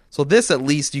whatsoever. So this, at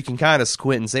least, you can kind of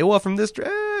squint and say, well, from this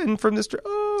and from this...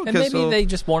 and maybe they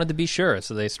just wanted to be sure,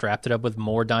 so they strapped it up with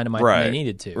more dynamite than they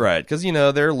needed to. Right, because,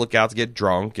 their lookouts get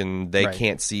drunk, and they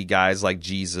can't see guys like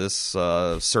Jesus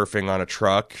surfing on a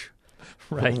truck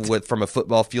from a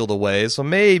football field away. So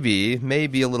maybe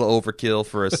a little overkill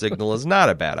for a signal is not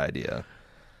a bad idea.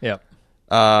 Yep.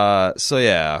 They're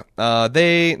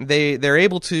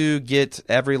able to get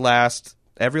every last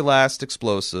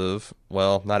explosive.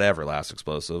 Well, not every last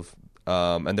explosive.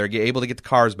 And they're able to get the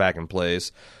cars back in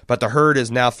place. But the herd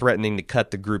is now threatening to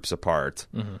cut the groups apart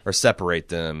or separate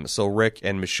them. So Rick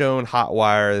and Michonne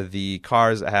hotwire the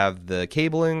cars that have the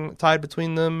cabling tied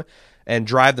between them and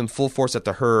drive them full force at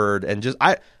the herd. And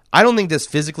I don't think this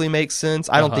physically makes sense.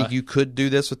 I don't think you could do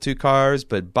this with 2 cars,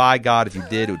 but by God, if you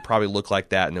did, it would probably look like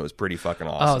that, and it was pretty fucking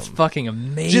awesome. Oh, it's fucking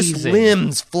amazing. Just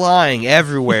limbs flying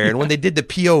everywhere, and when they did the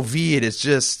POV, it is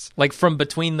just... from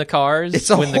between the cars,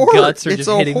 the guts are just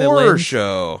hitting the limbs. It's a horror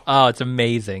show. Oh, it's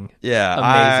amazing. Yeah,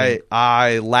 amazing.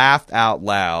 I laughed out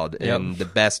loud in the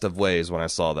best of ways when I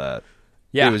saw that.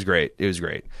 Yeah. It was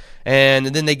great. And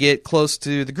then they get close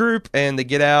to the group, and they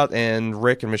get out, and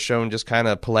Rick and Michonne just kind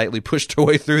of politely push their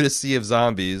way through the sea of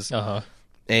zombies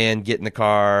and get in the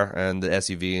car and the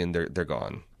SUV, and they're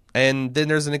gone. And then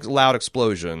there's a loud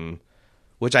explosion,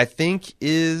 which I think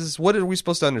is... What are we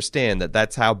supposed to understand?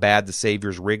 That's how bad the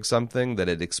Saviors rigged something, that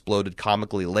it exploded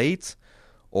comically late?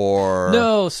 Or...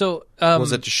 No, so...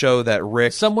 was it to show that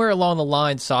Rick... Somewhere along the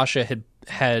line, Sasha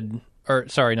had... Or,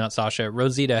 sorry, not Sasha.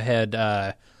 Rosita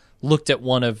had... looked at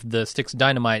one of the sticks of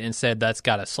dynamite and said, that's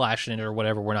got a slash in it or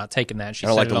whatever, we're not taking that. She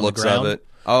set it on the ground. Of it.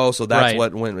 Oh, so that's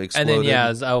what went exploded. And then,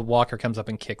 as a Walker comes up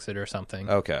and kicks it or something.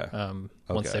 Okay.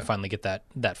 Once they finally get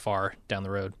that far down the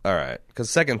road. All right.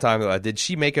 Because second time, did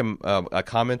she make a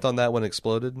comment on that when it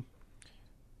exploded?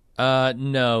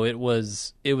 No, it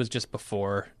was just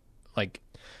before,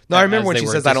 No, I remember when she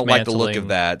says, I don't like the look of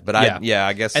that, but I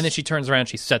guess... And then she turns around,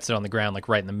 she sets it on the ground,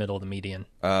 right in the middle of the median.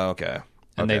 Oh, okay.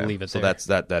 And they leave it there.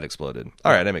 So that exploded.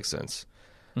 All right, that makes sense.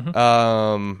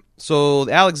 So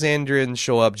the Alexandrians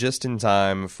show up just in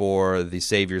time for the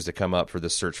Saviors to come up for the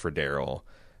search for Daryl.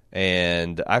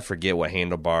 And I forget what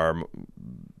Handlebar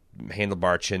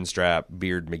handlebar chin strap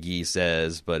Beard McGee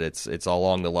says, but it's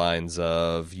along the lines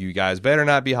of, you guys better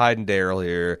not be hiding Daryl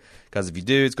here, because if you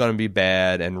do, it's going to be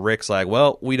bad. And Rick's like,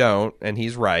 well, we don't, and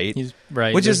he's right. He's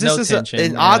right. Which There's is tension,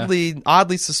 an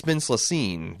oddly suspenseless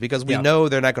scene, because we know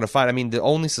they're not going to fight. I mean, the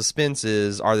only suspense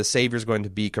is, are the Saviors going to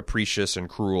be capricious and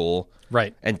cruel,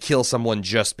 right, and kill someone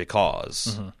just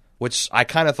because? Which I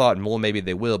kind of thought, well, maybe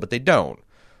they will, but they don't.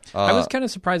 I was kind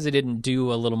of surprised they didn't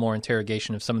do a little more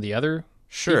interrogation of some of the other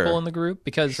people in the group,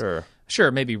 because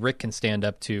sure, maybe Rick can stand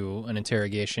up to an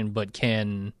interrogation, but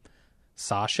can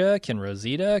Sasha, can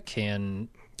Rosita, can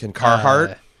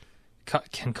Carhart?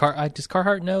 Does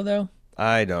Carhart know, though?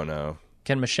 I don't know.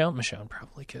 Can Michonne? Michonne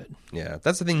probably could. Yeah,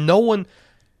 that's the thing. No one,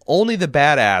 only the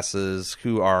badasses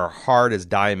who are hard as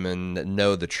diamond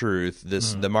know the truth.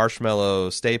 The Marshmallow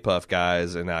Stay Puft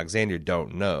guys and Alexandria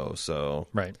don't know. So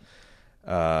right.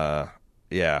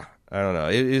 Yeah, I don't know.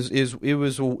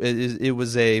 It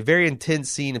was a very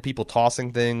intense scene of people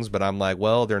tossing things, but I'm like,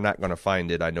 well, they're not going to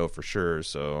find it. I know for sure.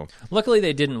 So luckily,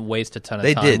 they didn't waste a ton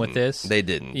of time with this. They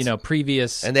didn't.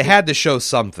 Previous, and they had to show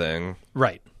something,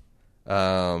 right?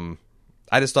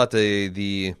 I just thought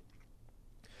the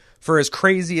for as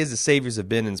crazy as the Saviors have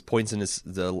been in points in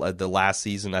the last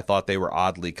season, I thought they were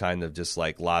oddly kind of just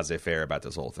like laissez-faire about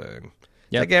this whole thing.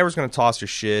 Yep. Like, everyone's going to toss your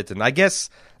shit, and I guess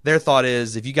their thought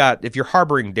is, if you're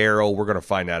harboring Daryl, we're going to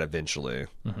find out eventually.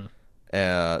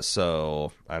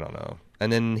 So I don't know.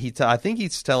 And then I think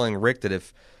he's telling Rick that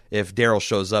if Daryl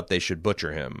shows up, they should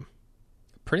butcher him.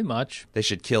 Pretty much. They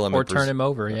should kill him or turn him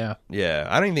over. Yeah. Yeah,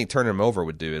 I don't even think turning him over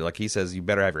would do it. Like, he says, you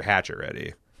better have your hatchet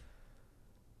ready.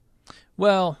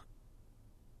 Well,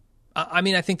 I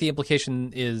mean, I think the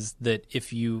implication is that if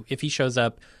he shows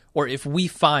up, or if we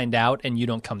find out and you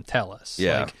don't come tell us.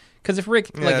 Yeah. Because if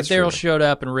Daryl showed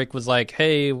up and Rick was like,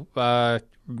 hey,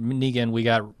 Negan, we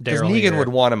got Daryl. Because Negan would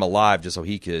want him alive just so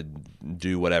he could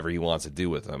do whatever he wants to do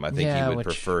with him. I think he would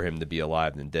prefer him to be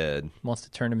alive than dead. Wants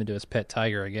to turn him into his pet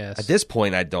tiger, I guess. At this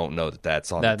point, I don't know that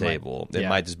that's on the table. It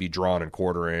might just be drawn and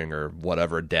quartering or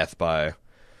whatever, death by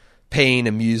pain,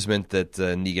 amusement that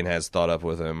Negan has thought up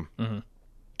with him.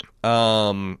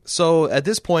 So at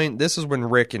this point, this is when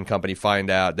Rick and company find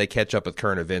out. They catch up with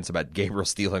current events about Gabriel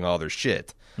stealing all their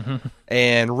shit.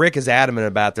 And Rick is adamant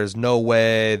about there's no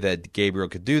way that Gabriel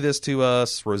could do this to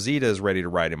us. Rosita is ready to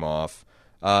write him off.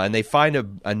 And they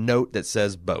find a note that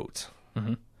says boat,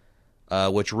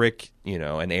 which Rick,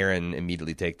 and Aaron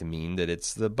immediately take to mean that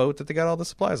it's the boat that they got all the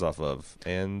supplies off of.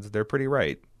 And they're pretty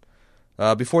right.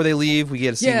 Before they leave, we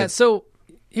get a scene. Yeah, so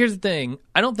here's the thing.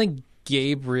 I don't think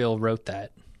Gabriel wrote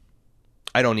that.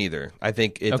 I don't either. I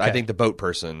think the boat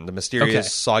person, the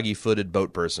mysterious, soggy-footed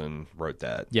boat person, wrote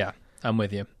that. Yeah, I'm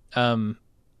with you. So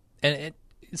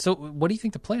what do you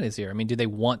think the plan is here? I mean, do they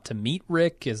want to meet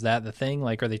Rick? Is that the thing?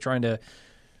 Like, are they trying to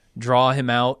draw him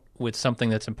out with something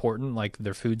that's important, like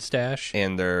their food stash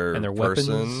and their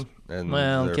weapons? And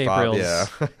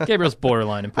Gabriel's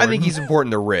borderline important. I think he's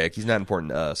important to Rick. He's not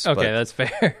important to us. Okay, that's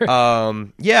fair.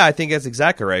 Yeah, I think that's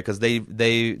exactly right, because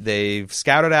they've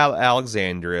scouted out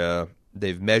Alexandria.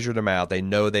 They've measured them out. They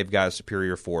know they've got a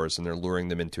superior force, and they're luring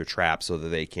them into a trap so that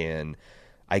they can,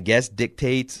 I guess,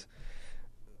 dictate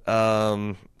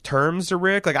terms to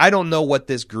Rick. Like, I don't know what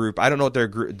this group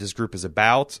is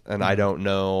about, and I don't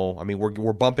know. I mean,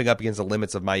 we're bumping up against the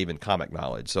limits of my even comic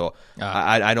knowledge, so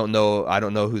I don't know. I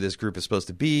don't know who this group is supposed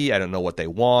to be. I don't know what they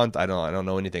want. I don't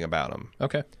know anything about them.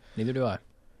 Okay, neither do I.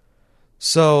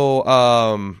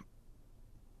 So,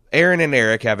 Aaron and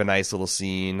Eric have a nice little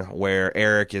scene where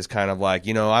Eric is kind of like,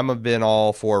 I've been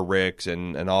all for Rick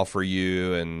and all for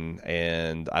you,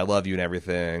 and I love you and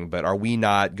everything, but are we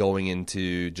not going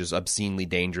into just obscenely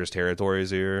dangerous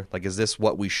territories here? Like, is this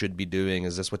what we should be doing?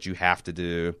 Is this what you have to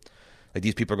do? Like,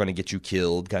 these people are going to get you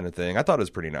killed, kind of thing. I thought it was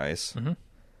pretty nice.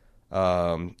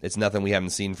 It's nothing we haven't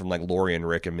seen from like Lori and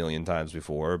Rick a million times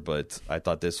before, but I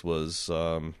thought this was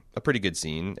a pretty good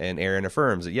scene. And Aaron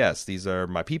affirms that, yes, these are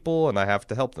my people and I have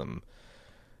to help them.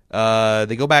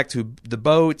 They go back to the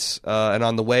boat, and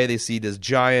on the way they see this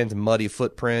giant muddy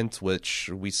footprint, which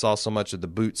we saw so much of the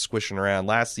boot squishing around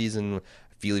last season. I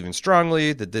feel even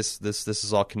strongly that this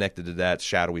is all connected to that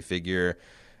shadowy figure.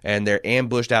 And they're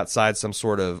ambushed outside some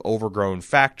sort of overgrown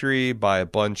factory by a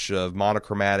bunch of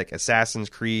monochromatic Assassin's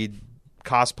Creed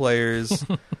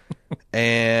cosplayers.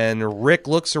 And Rick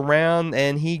looks around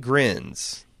and he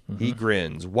grins. He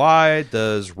grins. Why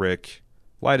does Rick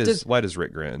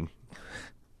Rick grin?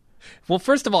 Well,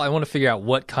 first of all, I want to figure out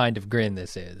what kind of grin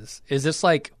this is. Is this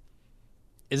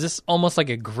almost like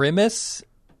a grimace?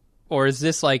 Or is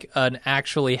this like an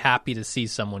actually happy to see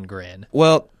someone grin?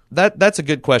 Well, that's a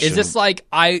good question. Is this like,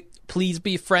 please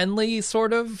be friendly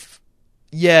sort of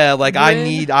Yeah, like I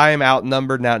am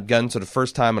outnumbered and outgunned, so the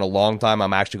first time in a long time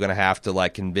I'm actually going to have to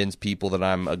like convince people that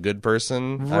I'm a good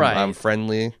person. Right. I'm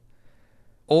friendly.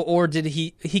 Or did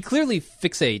he clearly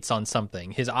fixates on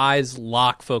something. His eyes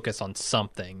lock focus on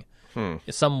something.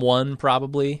 Someone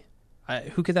probably.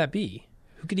 Who could that be?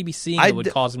 Who could he be seeing that would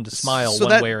cause him to smile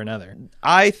one way or another?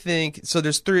 I think so.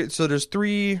 There's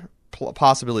three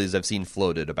possibilities I've seen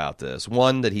floated about this.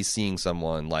 One, that he's seeing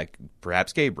someone like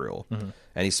perhaps Gabriel, and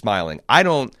he's smiling.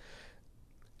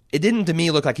 It didn't to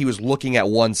me look like he was looking at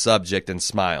one subject and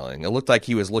smiling. It looked like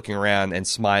he was looking around and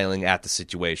smiling at the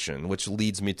situation, which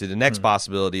leads me to the next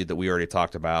possibility that we already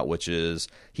talked about, which is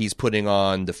he's putting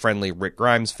on the friendly Rick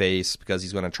Grimes face because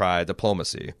he's going to try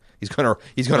diplomacy. He's going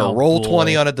to roll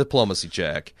 20 on a diplomacy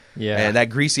check. Yeah. And that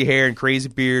greasy hair and crazy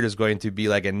beard is going to be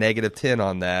like a negative 10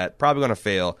 on that. Probably going to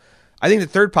fail. I think the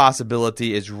third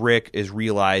possibility is Rick is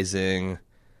realizing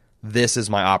this is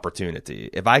my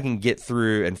opportunity. If I can get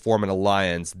through and form an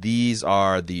alliance, these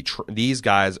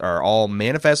guys are all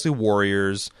manifestly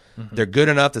warriors. They're good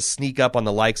enough to sneak up on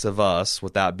the likes of us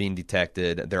without being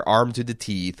detected. They're armed to the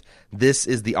teeth. This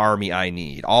is the army I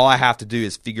need. All I have to do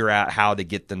is figure out how to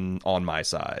get them on my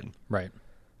side. Right.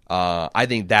 I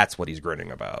think that's what he's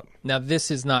grinning about. Now, this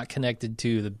is not connected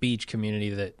to the beach community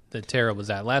that Tara was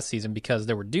at last season because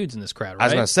there were dudes in this crowd, right? I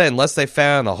was going to say, unless they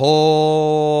found a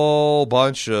whole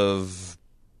bunch of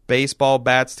baseball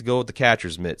bats to go with the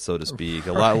catcher's mitt, so to speak,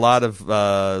 a lot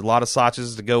of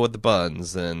sausages to go with the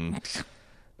buns, and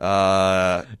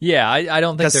I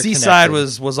don't think they're Seaside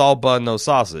connected. was all bun, no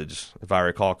sausage, if I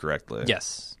recall correctly.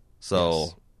 Yes. So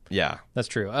yes. Yeah, that's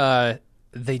true.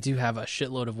 They do have a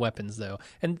shitload of weapons, though.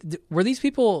 And were these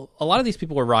people? A lot of these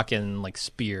people were rocking like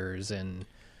spears and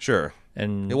sure,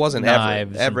 and it wasn't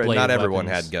knives. not everyone weapons.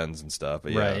 had guns and stuff,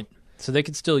 but yeah. Right. So they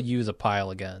could still use a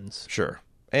pile of guns. Sure.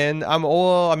 And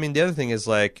the other thing is,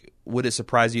 like, would it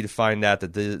surprise you to find out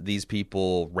that these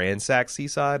people ransacked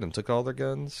Seaside and took all their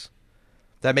guns?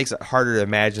 That makes it harder to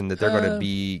imagine that they're going to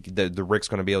be the Rick's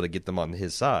going to be able to get them on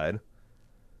his side.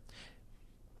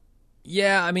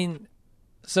 Yeah, I mean.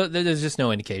 So there's just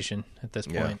no indication at this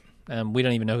point. We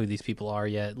don't even know who these people are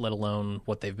yet, let alone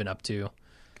what they've been up to.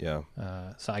 Yeah.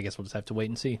 So I guess we'll just have to wait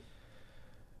and see.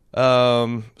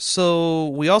 So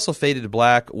we also faded to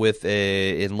black with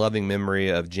in loving memory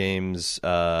of James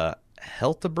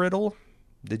Heltebrittle.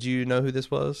 Did you know who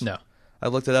this was? No. I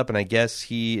looked it up, and I guess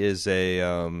he is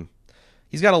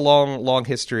he's got a long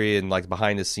history in like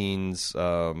behind the scenes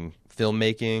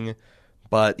filmmaking.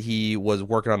 But he was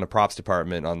working on the props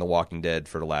department on The Walking Dead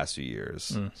for the last few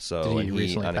years. So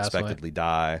he unexpectedly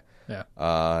died.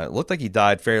 Yeah. It looked like he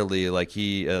died fairly. Like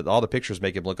all the pictures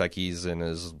make him look like he's in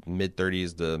his mid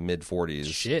 30s to mid 40s.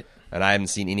 Shit. And I haven't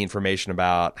seen any information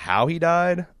about how he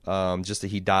died. Just that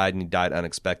he died, and he died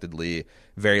unexpectedly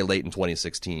very late in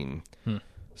 2016.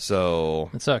 So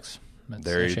it sucks.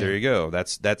 There you go.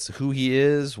 That's who he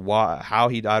is. How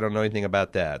he died, I don't know anything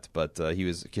about that, but he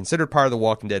was considered part of the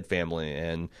Walking Dead family.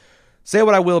 And say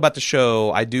what I will about the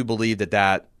show, I do believe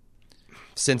that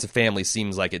sense of family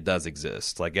seems like it does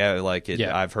exist.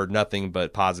 I've heard nothing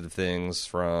but positive things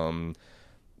from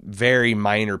very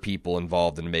minor people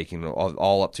involved in making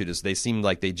all up to this. They seemed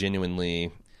like they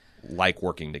genuinely like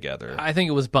working together. I think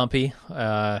it was bumpy. They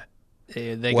got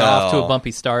off to a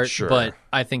bumpy start, sure. But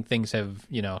I think things have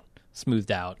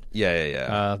smoothed out.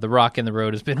 Yeah. The rock in the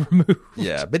road has been removed.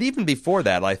 Yeah, but even before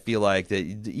that, I feel like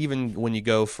that even when you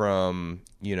go from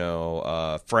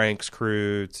Frank's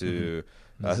crew to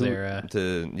Mazzara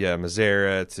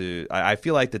to I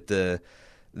feel like that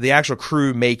the actual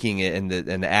crew making it and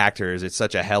the actors, it's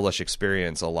such a hellish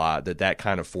experience a lot that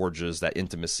kind of forges that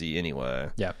intimacy anyway.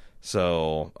 Yeah.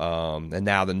 So, and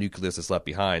now the nucleus is left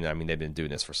behind. I mean, they've been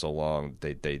doing this for so long.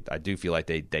 I do feel like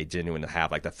they genuinely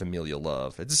have like that familial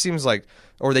love. It just seems like,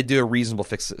 or they do a reasonable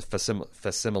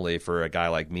facsimile for a guy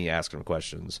like me asking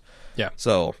questions. Yeah.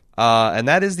 So, and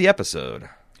that is the episode.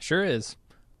 Sure is.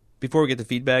 Before we get to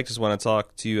feedback, just want to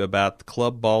talk to you about the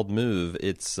Club Bald Move.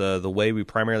 It's the way we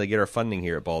primarily get our funding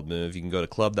here at Bald Move. You can go to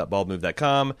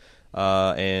club.baldmove.com,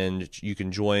 and you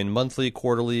can join monthly,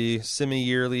 quarterly,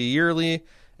 semi-yearly, yearly.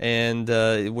 And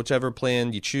whichever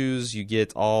plan you choose, you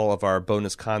get all of our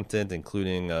bonus content,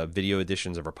 including video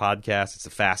editions of our podcast. It's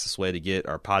the fastest way to get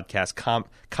our podcast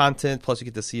content. Plus, you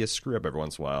get to see us screw up every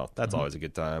once in a while. That's always a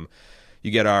good time.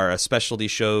 You get our specialty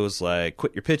shows like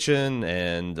Quit Your Pitchin'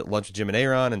 and Lunch with Jim and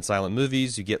Aaron and Silent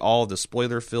Movies. You get all of the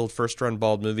spoiler-filled first-run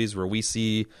Bald movies where we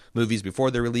see movies before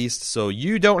they're released, so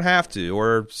you don't have to,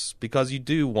 or because you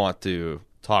do want to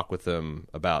talk with them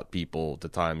about people at the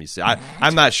time you see.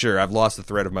 I'm not sure. I've lost the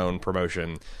thread of my own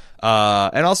promotion.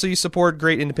 And also you support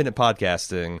great independent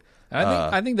podcasting.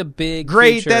 I think the big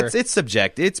great. feature, It's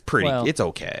subjective. It's pretty. Well, it's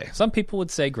okay. Some people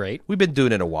would say great. We've been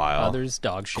doing it a while. Others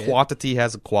dog shit. Quantity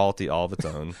has a quality all of its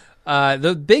own.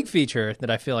 The big feature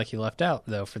that I feel like you left out,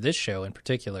 though, for this show in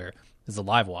particular, is the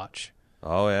live watch.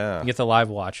 Oh, yeah. You get the live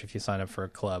watch if you sign up for a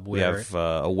club. We have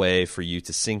a way for you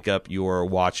to sync up your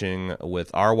watching with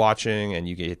our watching, and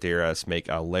you get to hear us make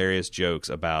hilarious jokes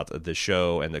about the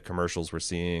show and the commercials we're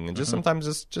seeing, and just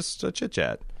sometimes just a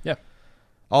chit-chat. Yeah.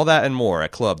 All that and more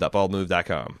at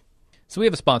club.baldmove.com. So we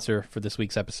have a sponsor for this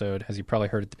week's episode, as you probably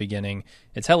heard at the beginning.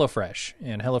 It's HelloFresh,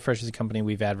 and HelloFresh is a company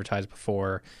we've advertised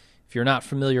before. If you're not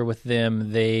familiar with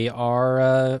them, they are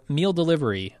a meal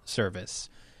delivery service.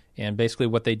 And basically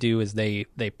what they do is they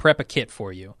prep a kit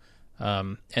for you,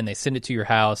 and they send it to your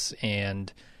house,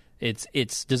 and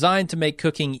it's designed to make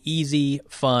cooking easy,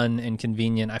 fun, and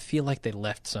convenient. I feel like they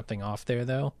left something off there,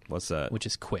 though. What's that? Which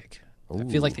is quick. Ooh. I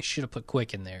feel like they should have put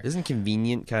quick in there. Isn't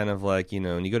convenient kind of like,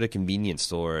 when you go to a convenience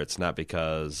store, it's not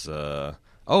because,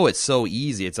 it's so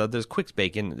easy. It's there's quick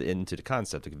baked into the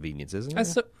concept of convenience, isn't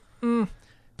it?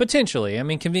 Potentially. I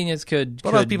mean, convenience could. A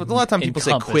lot of times people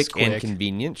say quick and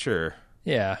convenient, sure.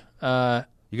 Yeah.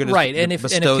 You're going to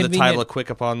bestow the title of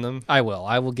quick upon them? I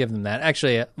will give them that.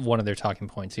 Actually, one of their talking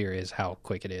points here is how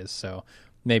quick it is. So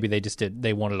maybe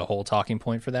they wanted a whole talking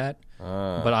point for that.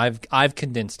 But I've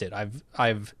condensed it.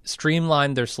 I've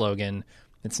streamlined their slogan.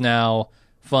 It's now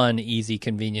fun, easy,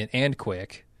 convenient, and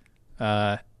quick.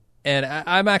 And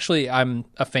I'm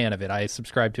a fan of it. I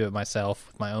subscribe to it myself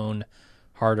with my own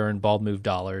hard-earned Bald Move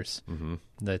dollars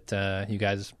that you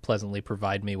guys pleasantly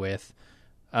provide me with.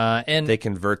 And they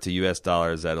convert to U.S.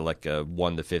 dollars at like a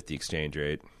 1 to 50 exchange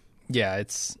rate. Yeah,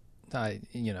 I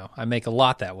make a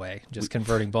lot that way, just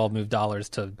converting Bald Move dollars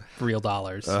to real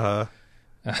dollars.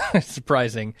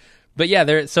 Surprising. But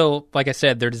yeah, so like I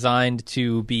said, they're designed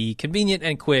to be convenient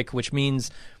and quick, which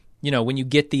means, when you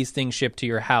get these things shipped to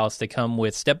your house, they come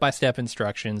with step-by-step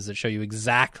instructions that show you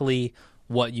exactly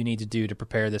what you need to do to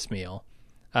prepare this meal.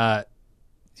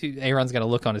 Aaron's got a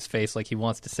look on his face like he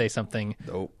wants to say something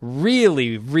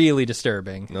really, really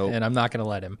disturbing, and I'm not going to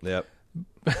let him. Yep.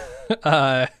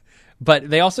 But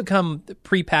they also come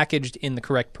prepackaged in the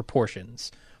correct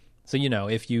proportions. So,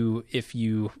 if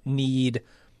you need,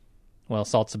 well,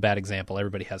 salt's a bad example.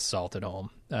 Everybody has salt at home.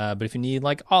 But if you need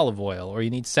like olive oil or you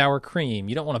need sour cream,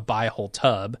 you don't want to buy a whole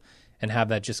tub and have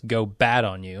that just go bad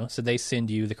on you. So they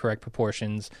send you the correct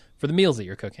proportions for the meals that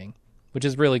you're cooking, which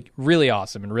is really, really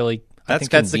awesome and really. I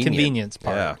think that's the convenience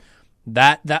part.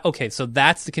 Yeah. Okay, so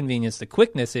that's the convenience. The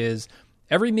quickness is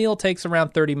every meal takes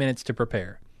around 30 minutes to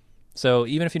prepare. So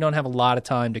even if you don't have a lot of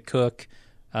time to cook,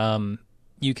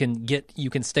 you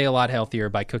can stay a lot healthier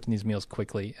by cooking these meals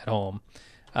quickly at home.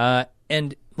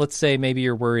 And let's say maybe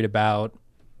you're worried about,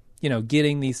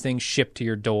 getting these things shipped to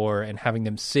your door and having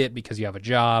them sit because you have a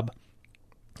job.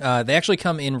 They actually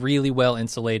come in really well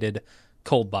insulated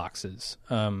cold boxes.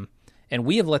 And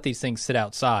we have let these things sit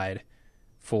outside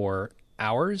for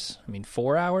hours.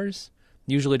 4 hours.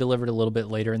 Usually delivered a little bit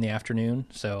later in the afternoon.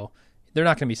 So they're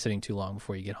not going to be sitting too long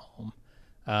before you get home.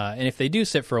 And if they do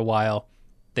sit for a while,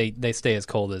 they stay as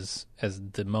cold as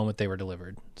the moment they were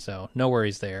delivered. So no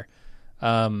worries there.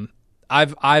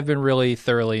 I've been really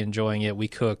thoroughly enjoying it. We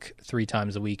cook 3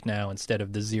 times a week now instead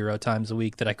of the 0 times a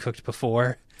week that I cooked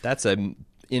before. That's an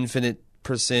infinite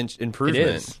 % improvement.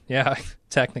 It is. Yeah,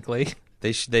 technically.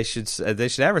 They should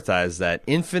advertise that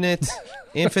infinite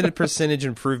percentage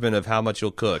improvement of how much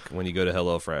you'll cook when you go to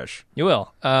HelloFresh. You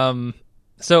will.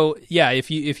 So yeah,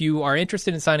 if you are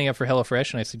interested in signing up for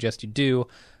HelloFresh, and I suggest you do,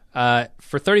 for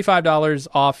 $35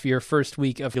 off your first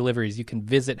week of deliveries, you can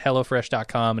visit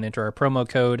HelloFresh.com and enter our promo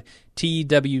code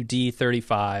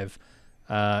TWD35.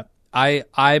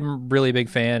 I'm really a big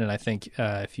fan, and I think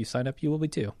if you sign up, you will be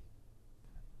too.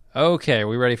 Okay, are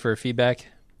we ready for feedback?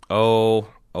 Oh,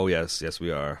 yes,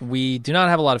 we are. We do not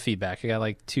have a lot of feedback. I got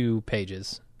like 2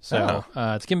 pages. So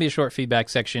it's going to be a short feedback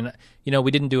section.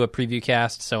 We didn't do a preview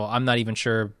cast, so I'm not even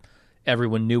sure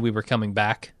everyone knew we were coming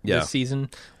back this season.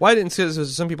 Why didn't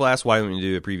some people ask why didn't you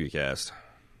do a preview cast?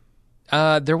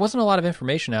 There wasn't a lot of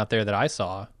information out there that I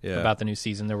saw about the new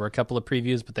season. There were a couple of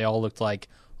previews, but they all looked like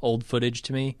old footage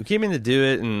to me. We came in to do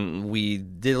it, and we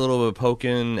did a little bit of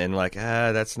poking, and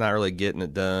that's not really getting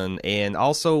it done. And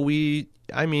also, we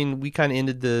kind of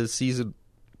ended the season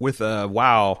with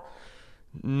WoW.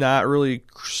 Not really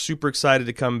super excited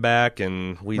to come back,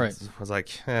 and I was like,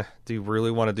 do you really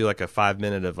want to do like a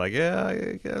 5-minute of like,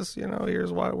 I guess,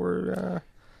 here's why we're...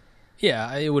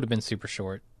 Yeah, it would have been super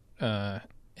short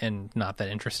and not that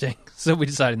interesting, so we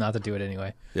decided not to do it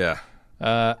anyway. Yeah.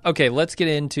 Okay, let's get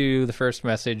into the first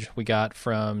message we got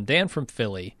from Dan from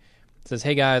Philly. It says,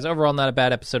 hey guys, overall not a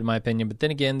bad episode in my opinion, but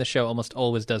then again, the show almost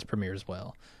always does premieres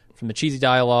well. From the cheesy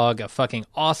dialogue, a fucking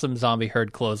awesome zombie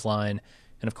herd clothesline,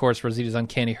 and of course Rosita's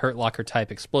uncanny Hurt Locker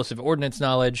type explosive ordnance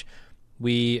knowledge,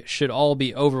 we should all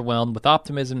be overwhelmed with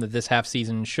optimism that this half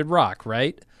season should rock,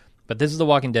 right? But this is The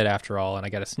Walking Dead after all, and I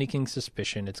got a sneaking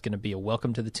suspicion it's going to be a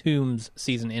Welcome to the Tombs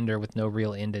season ender with no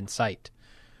real end in sight.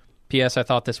 P.S. I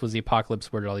thought this was the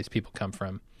apocalypse. Where did all these people come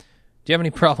from? Do you have any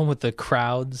problem with the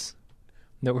crowds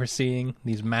that we're seeing?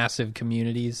 These massive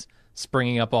communities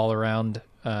springing up all around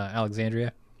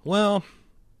Alexandria? Well,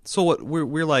 so what?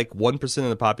 We're like 1% of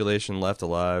the population left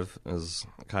alive is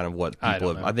kind of what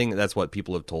people have. I think that's what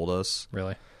people have told us.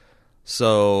 Really?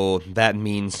 So that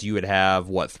means you would have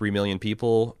what 3 million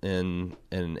people in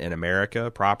America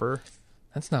proper.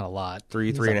 That's not a lot. Three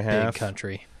and a half. Big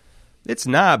country. It's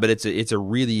not, but it's a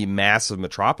really massive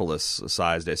metropolis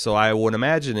sized. So I would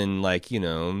imagine in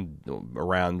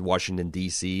around Washington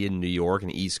D.C. and New York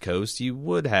and the East Coast, you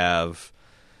would have,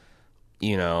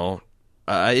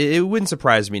 it wouldn't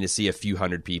surprise me to see a few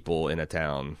hundred people in a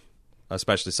town,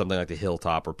 especially something like the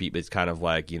Hilltop, where people, it's kind of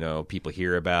like, people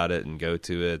hear about it and go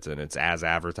to it, and it's as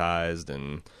advertised.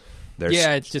 And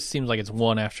it just seems like it's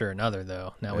one after another,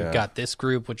 though. Now we've got this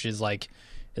group, which is like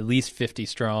at least 50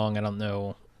 strong. I don't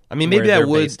know. I mean, maybe that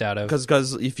would,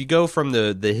 because if you go from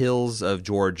the hills of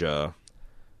Georgia,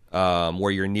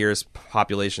 where your nearest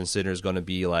population center is going to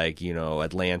be like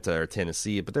Atlanta or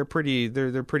Tennessee, but they're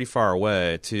pretty far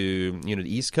away, to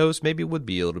the East Coast, maybe it would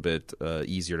be a little bit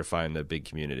easier to find a big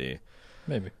community.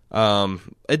 Maybe.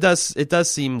 It does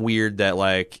seem weird that,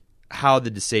 like, how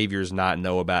did the Saviors not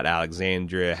know about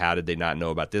Alexandria? How did they not know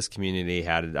about this community?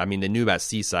 They knew about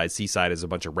Seaside. Seaside is a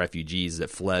bunch of refugees that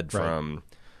fled from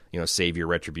Savior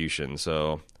retribution.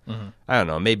 So I don't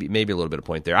know, maybe a little bit of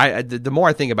point there. The more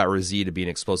I think about Rosita being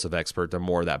an explosive expert, the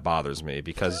more that bothers me,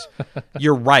 because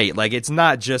you're right. Like, it's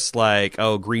not just like,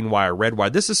 oh, green wire, red wire.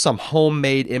 This is some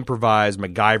homemade, improvised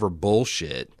MacGyver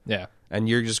bullshit. Yeah. And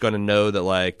you're just going to know that,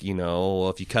 like,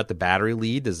 if you cut the battery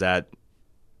lead, does that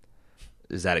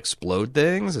explode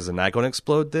things? Is it not going to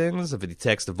explode things? If it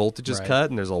detects the voltage is cut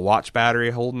and there's a watch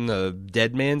battery holding a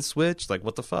dead man switch, like,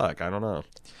 what the fuck? I don't know.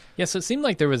 Yeah, so it seemed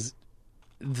like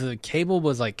the cable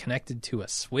was like connected to a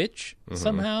switch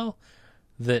somehow,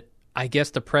 that I guess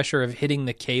the pressure of hitting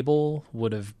the cable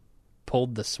would have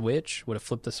pulled the switch, would have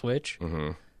flipped the switch.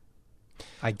 Mm-hmm.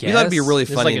 I guess that'd be really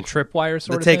funny. Like a tripwire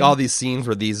sort of thing. To take all these scenes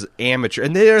where these amateur,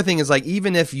 and the other thing is, like,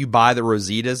 even if you buy that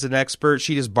Rosita's an expert,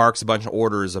 she just barks a bunch of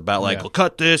orders about, like, well,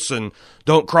 cut this and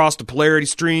don't cross the polarity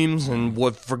streams, and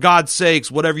for God's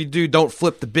sakes, whatever you do, don't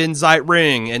flip the Benzite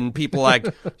ring. And people like,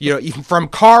 even from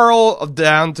Carl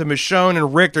down to Michonne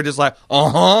and Rick, they're just like,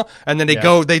 and then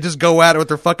they just go at it with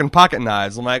their fucking pocket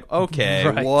knives. I'm like,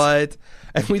 okay, what?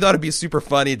 And we thought it'd be super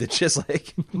funny to just,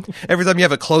 like, every time you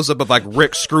have a close-up of, like,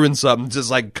 Rick screwing something, just,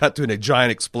 like, cut to a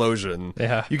giant explosion.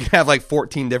 Yeah. You can have, like,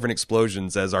 14 different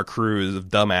explosions as our crew of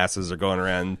dumbasses are going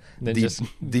around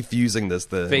defusing this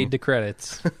thing. Fade to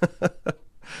credits.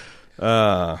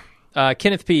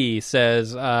 Kenneth P.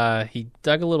 says he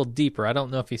dug a little deeper. I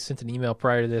don't know if he sent an email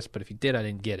prior to this, but if he did, I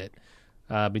didn't get it.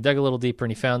 But he dug a little deeper,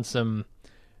 and he found some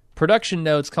production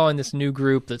notes calling this new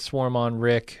group that swarm on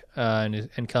Rick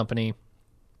and company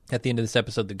at the end of this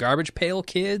episode the Garbage Pail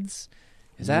Kids.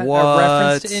 Is that a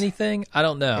reference to anything? I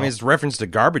don't know. I mean, it's a reference to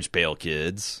Garbage Pail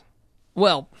Kids.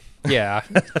 Well, yeah,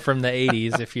 from the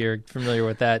 80s, if you're familiar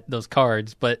with those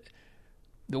cards. But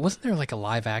wasn't there like a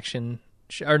live action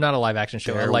or not a live action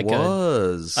show? There like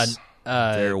was.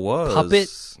 There was. Puppet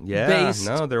based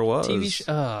there was. TV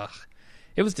show.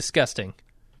 It was disgusting.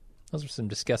 Those were some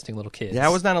disgusting little kids. Yeah, I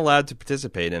was not allowed to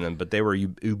participate in them, but they were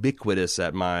ubiquitous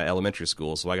at my elementary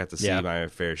school, so I got to see my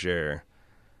fair share.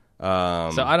 So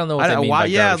I don't know what they mean by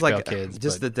Garbage Pail Kids.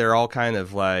 Just that they're all kind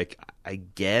of like, I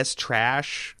guess,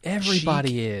 trash. Everybody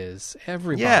chic. is.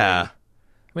 Everybody. Yeah. I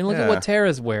mean, look at what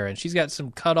Tara's wearing. She's got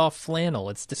some cut-off flannel.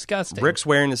 It's disgusting. Rick's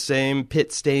wearing the same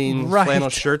pit-stained flannel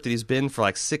shirt that he's been for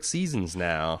like 6 seasons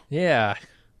now. Yeah.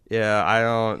 Yeah, I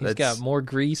don't... He's got more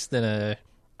grease than a...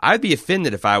 I'd be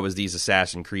offended if I was these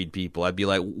Assassin's Creed people. I'd be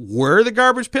like, we're the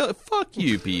Garbage Pail? Fuck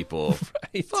you people.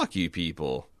 Right. Fuck you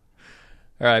people.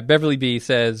 All right, Beverly B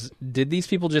says, did these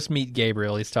people just meet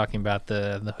Gabriel? He's talking about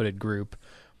the hooded group.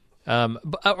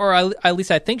 Or at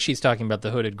least I think she's talking about the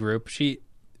hooded group.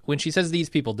 When she says these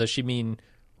people, does she mean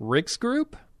Rick's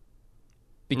group?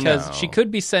 Because she could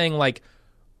be saying, like,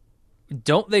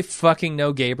 don't they fucking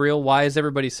know Gabriel? Why is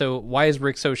Rick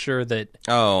so sure that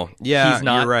he's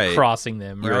not crossing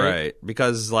them, right? You're right.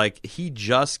 Because, like, he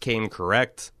just came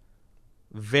correct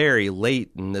very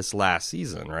late in this last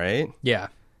season, right? Yeah.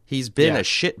 He's been a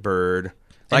shitbird.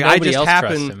 Like, I just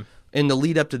happened in the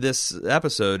lead up to this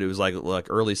episode, it was like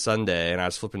early Sunday, and I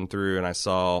was flipping through, and I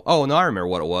saw. Oh no, I remember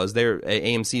what it was.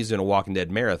 AMC's doing a Walking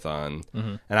Dead marathon,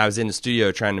 and I was in the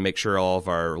studio trying to make sure all of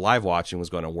our live watching was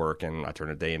going to work, and I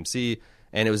turned it to AMC,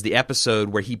 and it was the episode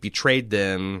where he betrayed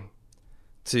them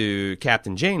to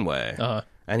Captain Janeway.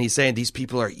 And he's saying these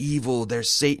people are evil, they're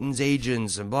Satan's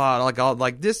agents, and blah,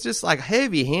 like this, just like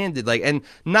heavy-handed, like, and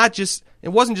not just, it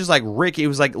wasn't just like Rick, it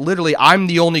was like literally, I'm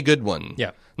the only good one.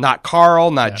 Yeah. Not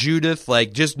Carl, not Judith,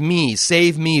 like just me,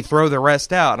 save me, throw the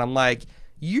rest out. And I'm like,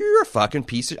 you're a fucking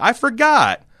piece of, I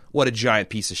forgot what a giant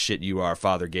piece of shit you are,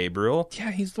 Father Gabriel.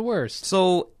 Yeah, he's the worst.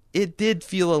 So it did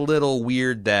feel a little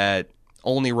weird that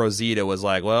only Rosita was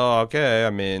like, well, okay. I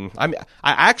mean, I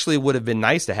actually would have been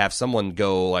nice to have someone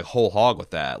go like whole hog with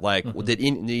that. Like,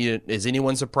 is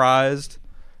anyone surprised?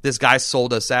 This guy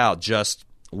sold us out just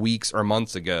weeks or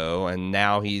months ago, and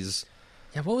now he's.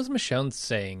 Yeah, what was Michonne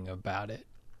saying about it?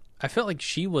 I felt like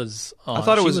she was. I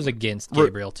thought it was against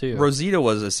Gabriel too.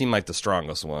 Rosita seemed like the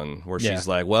strongest one, where she's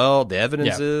like, "Well, the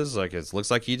evidence is like it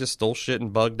looks like he just stole shit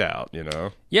and bugged out," you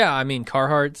know. Yeah, I mean,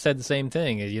 Carhart said the same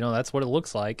thing. You know, that's what it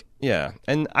looks like. Yeah,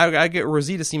 and I get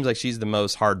Rosita seems like she's the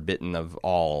most hard bitten of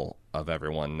all of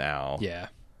everyone now. Yeah,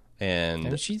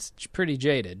 and she's pretty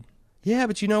jaded. Yeah,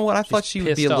 but you know what? I thought she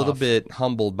would be a little off. bit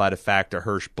humbled by the fact that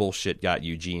her bullshit got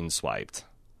Eugene swiped.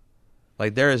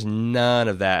 Like, there is none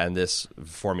of that in this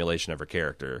formulation of her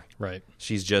character. Right.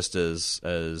 She's just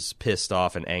as pissed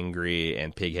off and angry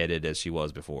and pig-headed as she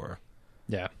was before.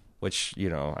 Yeah. Which, you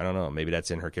know, I don't know. Maybe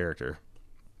that's in her character.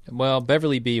 Well,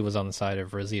 Beverly B was on the side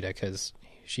of Rosita because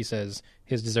she says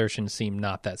his desertion seemed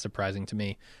not that surprising to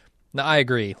me. Now, I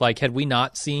agree. Like, had we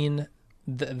not seen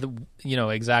the you know,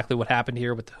 exactly what happened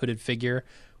here with the hooded figure,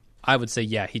 I would say,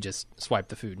 yeah, he just swiped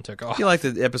the food and took off. I feel like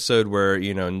the episode where,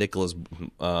 you know, Nicholas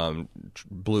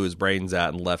blew his brains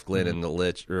out and left Glenn in the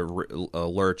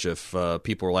lurch if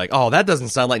people were like, oh, that doesn't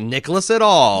sound like Nicholas at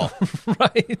all.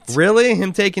 Right. Really?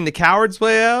 Him taking the coward's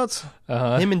way out?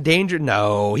 Him in danger?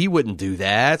 No, he wouldn't do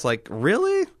that. It's like,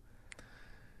 really?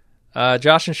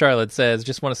 Josh and Charlotte says,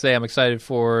 just want to say I'm excited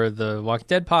for the Walking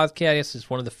Dead podcast. It's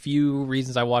one of the few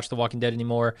reasons I watch The Walking Dead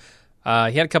anymore. He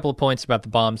had a couple of points about the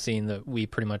bomb scene that we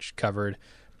pretty much covered.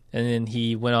 And then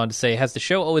he went on to say, has the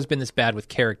show always been this bad with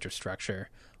character structure?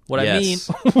 What I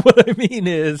mean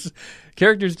is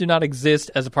characters do not exist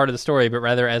as a part of the story, but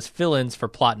rather as fill-ins for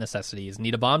plot necessities.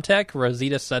 Need a bomb tech?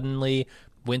 Rosita suddenly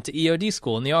went to EOD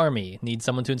school in the army. Need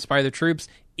someone to inspire the troops?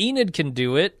 Enid can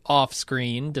do it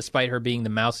off-screen, despite her being the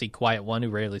mousy, quiet one who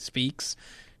rarely speaks.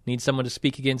 Need someone to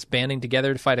speak against banding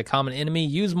together to fight a common enemy?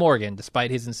 Use Morgan, despite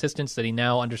his insistence that he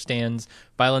now understands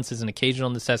violence is an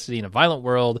occasional necessity in a violent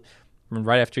world,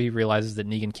 right after he realizes that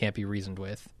Negan can't be reasoned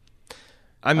with.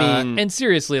 I mean... and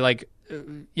seriously, like,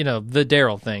 you know, the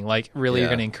Daryl thing, like, really you're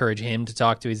going to encourage him to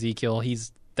talk to Ezekiel?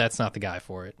 That's not the guy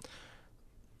for it.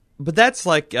 But that's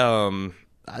like...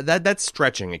 That's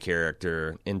stretching a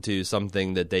character into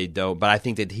something that they don't, but I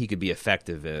think that he could be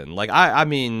effective in. Like, I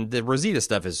mean, the Rosita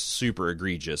stuff is super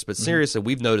egregious, but seriously,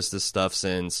 we've noticed this stuff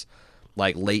since,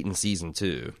 like, late in season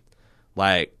 2.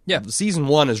 Like, season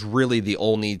 1 is really the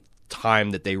only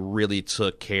time that they really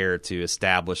took care to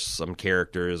establish some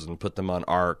characters and put them on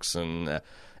arcs, and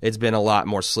it's been a lot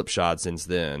more slipshod since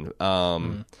then.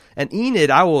 And Enid,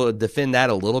 I will defend that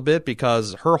a little bit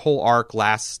because her whole arc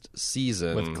last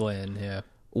season... with Glenn,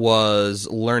 was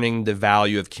learning the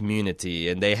value of community,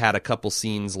 and they had a couple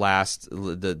scenes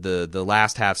the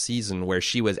last half season where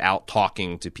she was out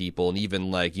talking to people, and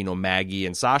even like, you know, Maggie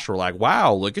and Sasha were like,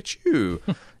 wow, look at you,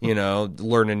 you know,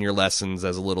 learning your lessons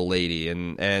as a little lady,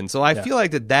 and so I feel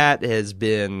like that has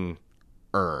been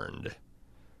earned.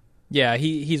 Yeah,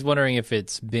 he's wondering if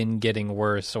it's been getting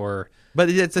worse but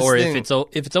it's or if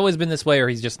it's always been this way, or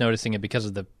he's just noticing it because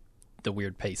of the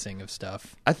weird pacing of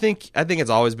stuff. I think it's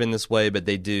always been this way, but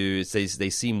they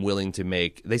seem willing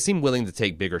to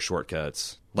take bigger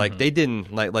shortcuts. Like they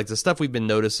didn't like the stuff we've been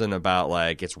noticing about,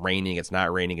 like, it's raining, it's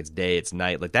not raining, it's day, it's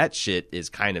night. Like, that shit is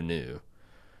kind of new.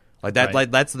 Like that, like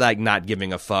that's like not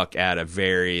giving a fuck at a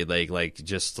very like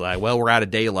just like, well, we're out of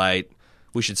daylight,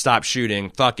 we should stop shooting.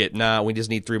 Fuck it, nah, we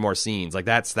just need 3 more scenes. Like,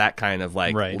 that's that kind of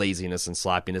like laziness and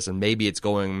sloppiness, and maybe it's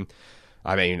going.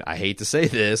 I mean, I hate to say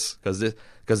this because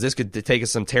this could take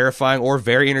us some terrifying or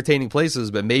very entertaining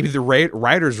places, but maybe the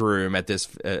writer's room at this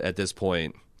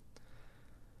point.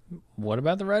 What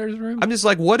about the writer's room? I'm just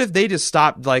like, what if they just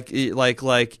stopped, like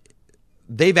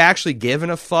they've actually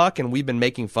given a fuck and we've been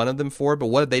making fun of them for it, but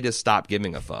what if they just stopped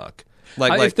giving a fuck?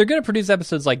 Like if they're going to produce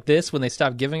episodes like this when they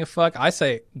stop giving a fuck, I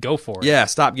say go for it. Yeah,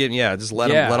 stop giving. Yeah, just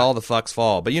let all the fucks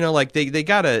fall. But, you know, like they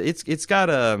gotta. It's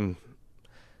gotta.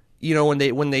 you know,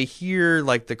 when they hear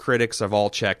like the critics have all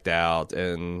checked out,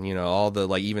 and you know all the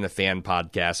like even the fan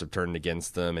podcasts have turned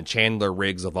against them, and Chandler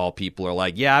Riggs of all people are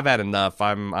like, yeah, I've had enough.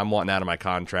 I'm wanting out of my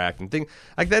contract and thing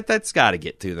like that. That's got to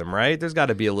get to them, right? There's got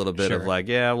to be a little bit of like,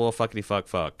 yeah, well, fuckity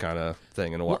fuck kind of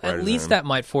thing. And at least that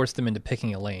might force them into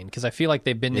picking a lane, because I feel like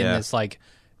they've been in this like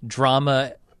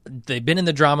drama. They've been in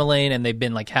the drama lane and they've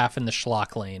been like half in the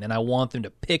schlock lane, and I want them to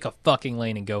pick a fucking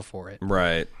lane and go for it.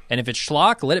 Right. And if it's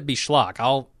schlock, let it be schlock.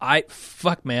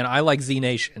 Man, I like Z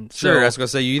Nation. Sure, so I was gonna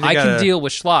say I can deal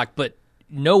with schlock, but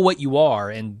know what you are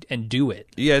and do it.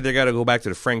 You either got to go back to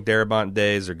the Frank Darabont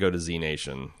days or go to Z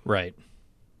Nation. Right.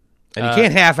 And you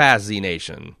can't half-ass Z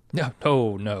Nation. No.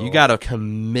 You got to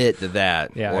commit to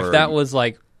that. Yeah, if that was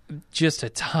like just a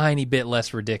tiny bit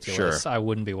less ridiculous, I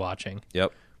wouldn't be watching.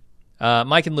 Yep.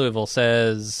 Mike in Louisville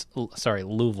says, I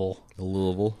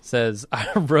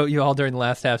wrote you all during the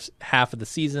last half of the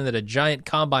season that a giant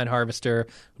combine harvester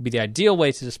would be the ideal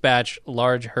way to dispatch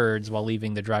large herds while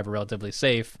leaving the driver relatively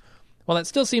safe. Well, that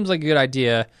still seems like a good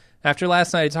idea. After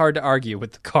last night, it's hard to argue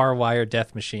with the car wire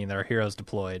death machine that our heroes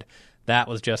deployed. That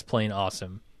was just plain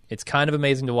awesome. It's kind of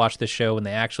amazing to watch this show when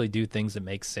they actually do things that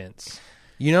make sense.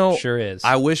 You know, sure is.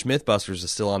 I wish Mythbusters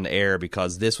is still on the air,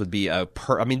 because this would be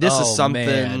this is something.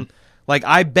 Man. Like,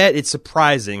 I bet it's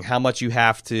surprising how much you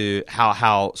have to,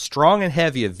 how strong and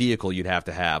heavy a vehicle you'd have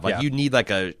to have. Like, you'd need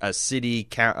like a city,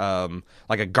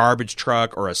 like a garbage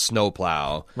truck or a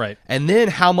snowplow. Right. And then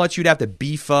how much you'd have to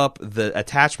beef up the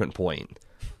attachment point.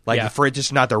 Like, for it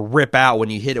just not to rip out when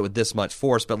you hit it with this much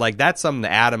force. But, like, that's something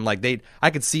that Adam, like, I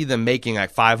could see them making,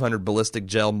 like, 500 ballistic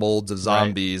gel molds of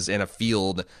zombies in a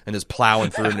field and just plowing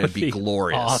through it, and it'd be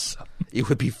glorious. Awesome. It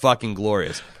would be fucking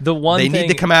glorious. They need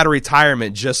to come out of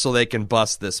retirement just so they can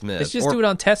bust this myth. Let's just do it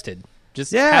on Tested.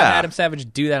 Just have Adam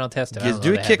Savage do that on Tested.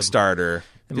 Do a Kickstarter.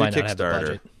 It might not have the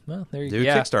budget. Well, there you go. Do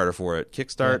a Kickstarter for it.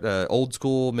 Kickstart old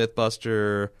school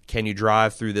Mythbuster. Can you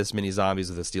drive through this many zombies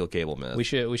with a steel cable myth? We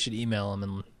should email them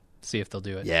and see if they'll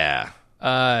do it. Yeah.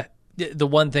 The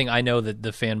one thing I know that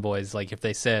the fanboys, like, if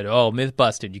they said, "Oh, myth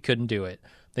busted, you couldn't do it,"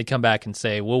 they come back and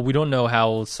say, "Well, we don't know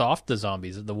how soft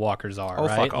the walkers are." Oh,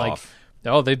 right? fuck off.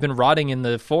 Oh, they've been rotting in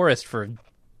the forest for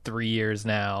 3 years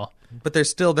now. But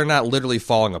they're not literally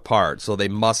falling apart, so they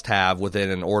must have,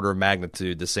 within an order of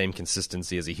magnitude, the same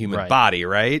consistency as a human body,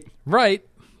 right? Right.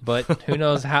 But who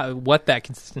knows what that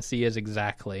consistency is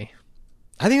exactly.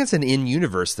 I think it's an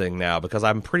in-universe thing now, because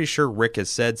I'm pretty sure Rick has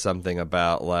said something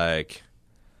about like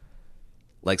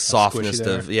softness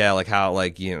of like how how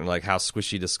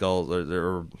squishy the skull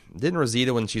or didn't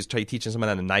Rosita, when she's teaching someone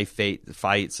how to knife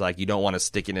fights, like you don't want to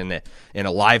stick it in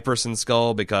a live person's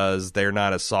skull because they're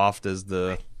not as soft as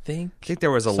the. I think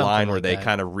there was a line where they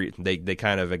kind of they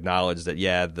kind of acknowledged that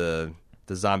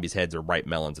the zombies' heads are ripe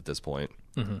melons at this point.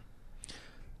 Mm-hmm.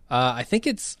 I think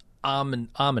it's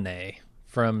Amine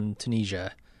from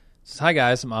Tunisia. Says, "Hi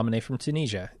guys, I'm Amine from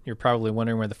Tunisia. You're probably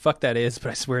wondering where the fuck that is, but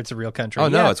I swear it's a real country." Oh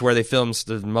no, it's where they filmed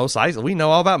the most ice. We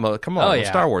know all about. Come on, we're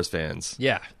Star Wars fans.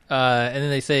 Yeah, and then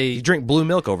they say you drink blue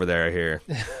milk over there. I hear.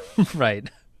 Right.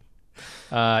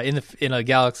 In a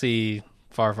galaxy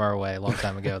far, far away, a long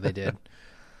time ago, they did.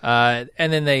 And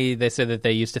then they said that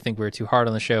they used to think we were too hard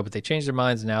on the show, but they changed their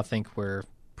minds and now think we're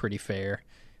pretty fair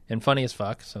and funny as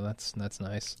fuck. So that's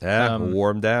nice. Yeah,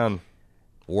 wore them down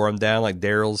like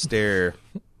Daryl's stare.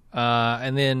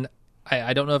 And then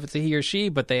I don't know if it's a he or she,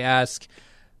 but they ask,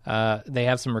 they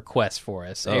have some requests for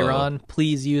us. Aaron,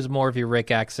 please use more of your Rick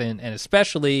accent, and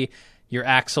especially your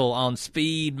Axel on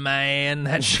speed, man.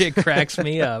 That shit cracks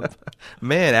me up.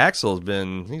 Man, Axel's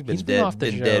been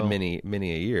dead many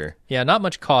a year. Yeah, not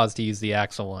much cause to use the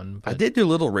Axel one. But I did do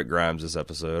Little Rick Grimes this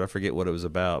episode. I forget what it was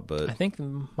about, but I think it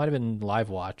might have been Live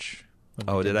Watch.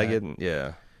 Oh, did I get?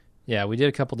 Yeah. Yeah, we did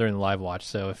a couple during the Live Watch,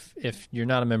 so if you're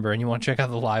not a member and you want to check out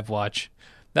the Live Watch,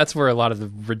 that's where a lot of the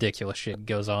ridiculous shit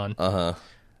goes on.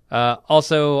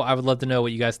 Also, I would love to know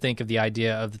what you guys think of the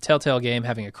idea of the Telltale game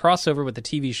having a crossover with the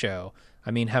TV show.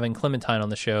 I mean, having Clementine on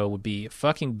the show would be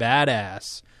fucking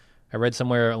badass. I read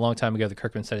somewhere a long time ago that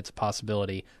Kirkman said it's a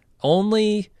possibility.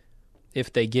 Only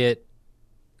if they get...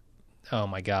 Oh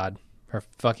my god, her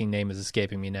fucking name is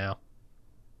escaping me now.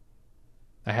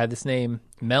 I had this name,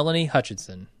 Melanie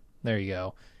Hutchinson. There you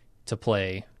go. To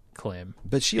play Clem.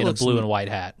 But she in looks a blue and white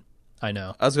hat. I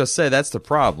know. I was going to say, that's the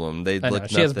problem.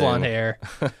 She has blonde hair.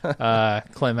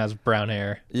 Clem has brown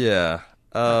hair. Yeah.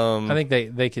 I think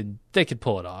they could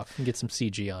pull it off and get some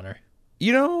CG on her.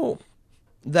 You know,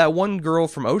 that one girl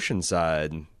from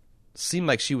Oceanside seemed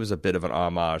like she was a bit of an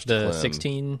homage to the Clem.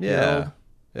 16-year-old?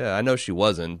 Yeah, I know she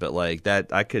wasn't, but like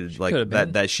that, I could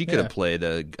she could have played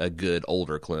a good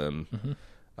older Clem. Mm-hmm.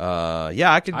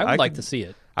 I would like to see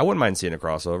it. I wouldn't mind seeing a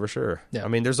crossover, sure. Yeah. I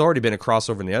mean, there's already been a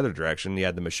crossover in the other direction. You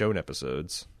had the Michonne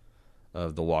episodes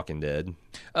of The Walking Dead.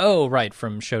 Oh, right,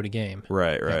 from show to game.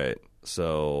 Right.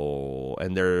 So,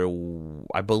 and there,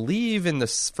 I believe in the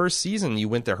first season, you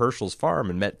went to Herschel's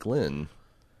farm and met Glenn.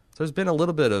 So there's been a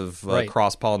little bit of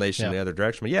cross-pollination in the other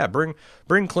direction. But yeah, bring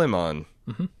Clem on.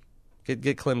 Mm-hmm.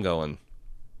 Get Clem going.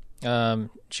 They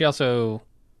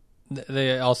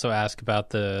also ask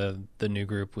about the new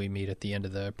group we meet at the end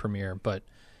of the premiere, but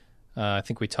I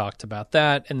think we talked about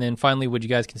that. And then finally, would you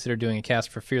guys consider doing a cast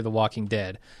for Fear the Walking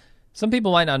Dead? Some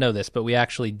people might not know this, but we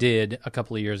actually did a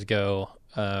couple of years ago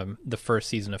the first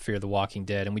season of Fear the Walking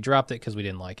Dead, and we dropped it because we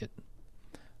didn't like it.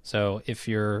 So if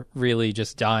you're really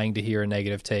just dying to hear a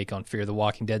negative take on Fear the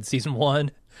Walking Dead Season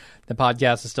 1, the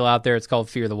podcast is still out there. It's called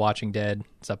Fear the Watching Dead.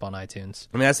 It's up on iTunes.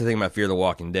 I mean, that's the thing about Fear the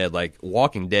Walking Dead. Like,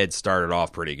 Walking Dead started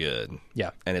off pretty good.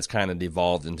 Yeah. And it's kind of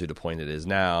devolved into the point it is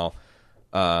now.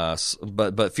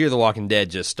 But Fear the Walking Dead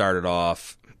just started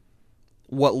off...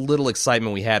 What little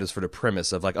excitement we had is for the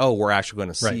premise of, like, oh, we're actually going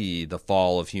to see the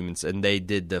fall of humans. And they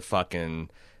did the fucking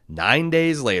 9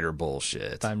 days later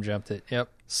bullshit. Time jumped it. Yep.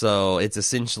 So it's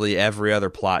essentially every other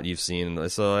plot you've seen.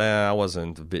 So I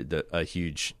wasn't a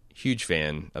huge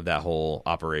fan of that whole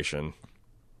operation.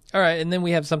 All right, and then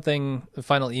we have a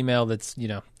final email that's,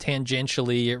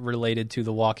 tangentially related to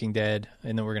The Walking Dead,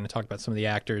 and then we're going to talk about some of the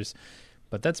actors.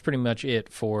 But that's pretty much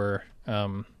it for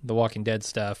The Walking Dead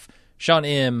stuff. Sean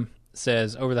M.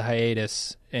 says, over the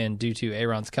hiatus and due to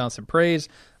Aaron's constant praise,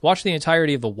 watch the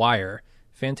entirety of The Wire.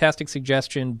 Fantastic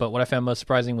suggestion, but what I found most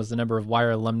surprising was the number of Wire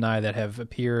alumni that have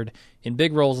appeared in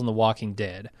big roles in The Walking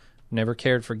Dead. Never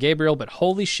cared for Gabriel, but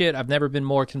holy shit, I've never been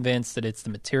more convinced that it's the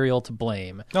material to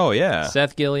blame. Oh, yeah.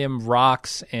 Seth Gilliam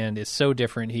rocks and is so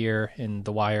different here in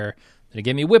The Wire that it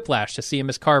gave me whiplash to see him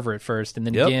as Carver at first, and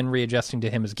then again readjusting to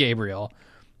him as Gabriel.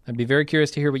 I'd be very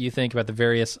curious to hear what you think about the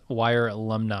various Wire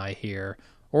alumni here,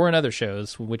 or in other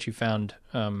shows, which you found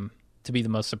to be the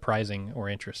most surprising or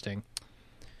interesting.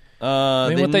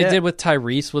 What they did with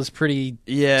Tyrese was pretty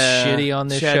shitty on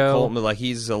this Chad show. Coleman, like,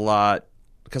 he's a lot...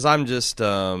 Because I'm just...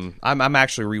 I'm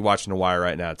actually rewatching The Wire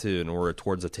right now, too, and we're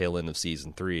towards the tail end of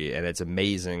Season 3, and it's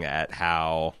amazing at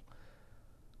how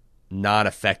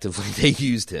non-effectively they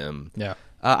used him. Yeah.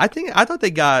 I thought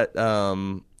they got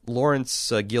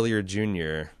Lawrence Gilliard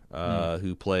Jr.,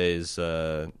 who plays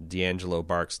D'Angelo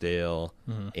Barksdale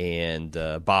and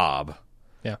Bob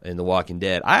in The Walking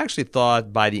Dead. I actually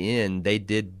thought by the end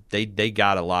they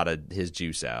got a lot of his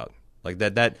juice out. Like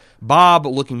that Bob,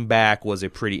 looking back, was a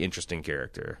pretty interesting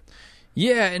character.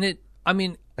 Yeah, and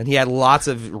he had lots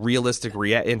of realistic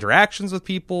interactions with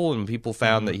people, and people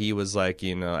found that he was like,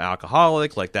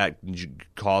 alcoholic, like that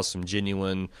caused some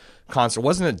genuine concert.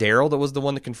 Wasn't it Daryl that was the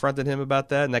one that confronted him about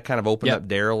that, and that kind of opened up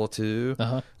Daryl too?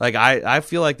 Uh-huh. Like I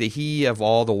feel like that he, of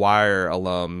all the Wire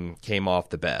alum, came off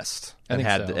the best and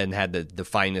had the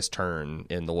finest turn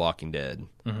in The Walking Dead.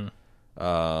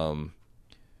 Mm-hmm.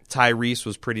 Tyrese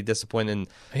was pretty disappointing.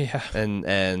 Yeah.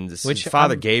 And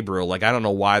Father Gabriel, like, I don't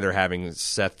know why they're having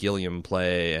Seth Gilliam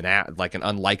play an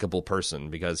unlikable person,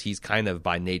 because he's kind of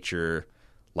by nature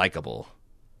likable.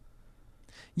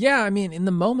 Yeah, I mean, in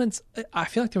the moments, I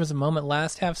feel like there was a moment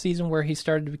last half season where he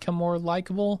started to become more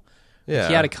likable. Yeah.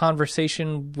 He had a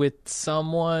conversation with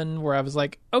someone where I was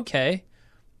like, okay,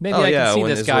 maybe I can see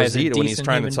this guy as a decent when he's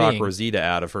trying to talk being. Rosita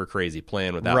out of her crazy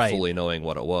plan without fully knowing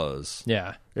what it was.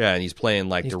 Yeah. Yeah, and he's playing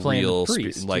like the real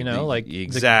priest,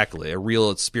 a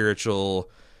real spiritual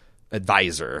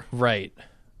advisor. Right.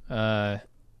 Yeah,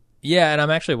 and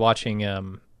I'm actually watching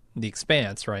The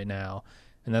Expanse right now,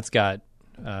 and that's got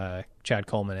Chad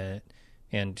Coleman in it,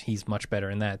 and he's much better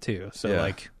in that too.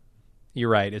 So you're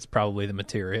right, it's probably the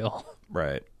material.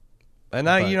 Right. And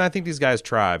I think these guys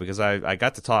try, because I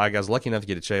got to talk. I was lucky enough to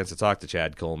get a chance to talk to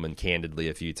Chad Coleman candidly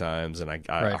a few times, and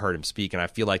I heard him speak, and I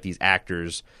feel like these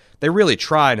actors, they really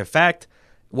try. And in fact,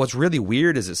 what's really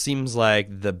weird is it seems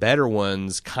like the better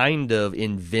ones kind of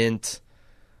invent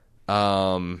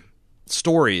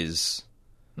stories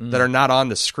that are not on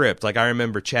the script. Like, I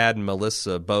remember Chad and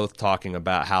Melissa both talking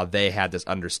about how they had this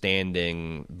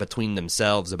understanding between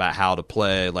themselves about how to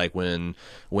play, like when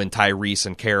Tyrese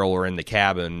and Carol were in the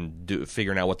cabin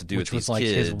figuring out what to do with these kids. Which was like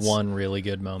his one really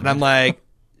good moment. And I'm like,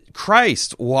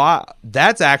 Christ, why?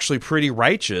 That's actually pretty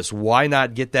righteous. Why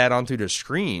not get that onto the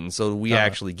screen so we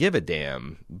actually give a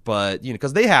damn? But,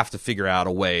 because they have to figure out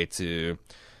a way to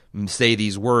say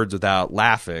these words without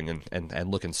laughing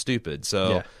and looking stupid.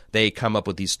 So they come up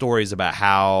with these stories about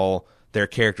how their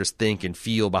characters think and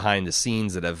feel behind the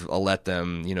scenes that have let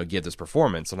them, give this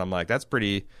performance. And I'm like, that's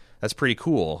pretty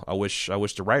cool. I wish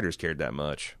the writers cared that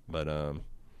much. But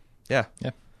yeah.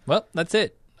 Well, that's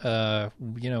it. We're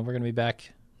going to be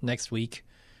back next week.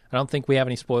 I don't think we have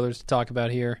any spoilers to talk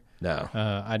about here. No.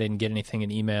 I didn't get anything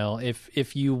in email.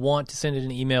 If you want to send it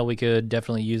an email, we could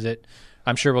definitely use it.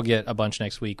 I'm sure we'll get a bunch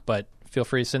next week, but feel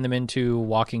free to send them into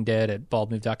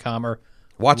walkingdead@baldmove.com or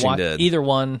Watching Dead. Either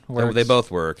one works. They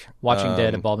both work.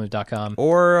 Watchingdead@baldmove.com.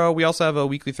 Or we also have a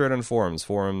weekly thread on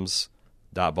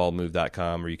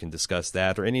forums.baldmove.com, where you can discuss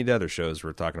that or any of the other shows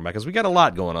we're talking about, because we got a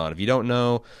lot going on. If you don't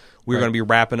know, we're going to be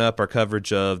wrapping up our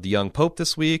coverage of The Young Pope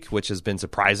this week, which has been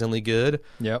surprisingly good.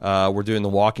 Yep. We're doing The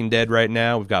Walking Dead right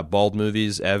now. We've got Bald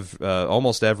Movies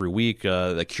almost every week.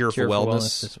 The Cure for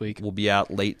Wellness this week will be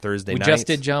out late Thursday night. We just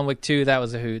did John Wick 2. That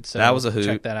was a hoot. So that was a hoot.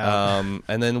 Check that out.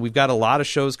 And then we've got a lot of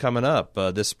shows coming up.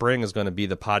 This spring is going to be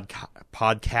the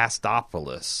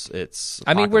Podcastopolis. It's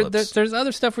there's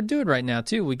other stuff we're doing right now,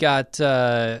 too. We got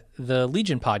the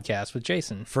Legion podcast with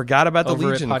Jason. Forgot about the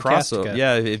Legion crossover.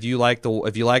 Yeah, if you like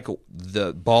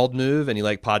the Bald Move and you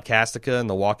like Podcastica and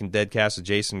the Walking Dead cast with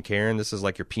Jason and Karen, this is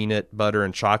like your peanut butter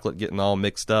and chocolate getting all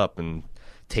mixed up and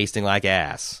tasting like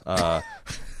ass. I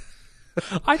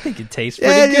think it tastes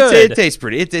pretty good. It tastes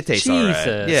pretty. It tastes all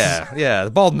right. Yeah.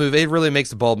 The Bald Move, it really makes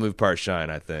the Bald Move part shine,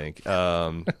 I think.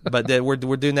 But we're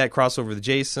doing that crossover with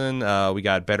Jason. We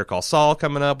got Better Call Saul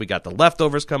coming up. We got The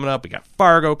Leftovers coming up. We got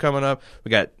Fargo coming up.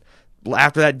 We got,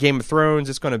 after that, Game of Thrones.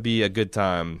 It's going to be a good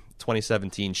time.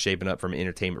 2017 shaping up from an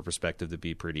entertainment perspective to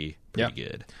be pretty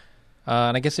good.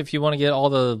 And I guess if you want to get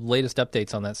all the latest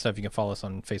updates on that stuff, you can follow us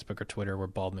on Facebook or Twitter. We're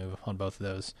Bald Move on both of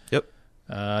those. Yep.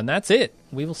 And that's it.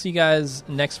 We will see you guys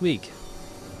next week.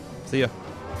 See ya.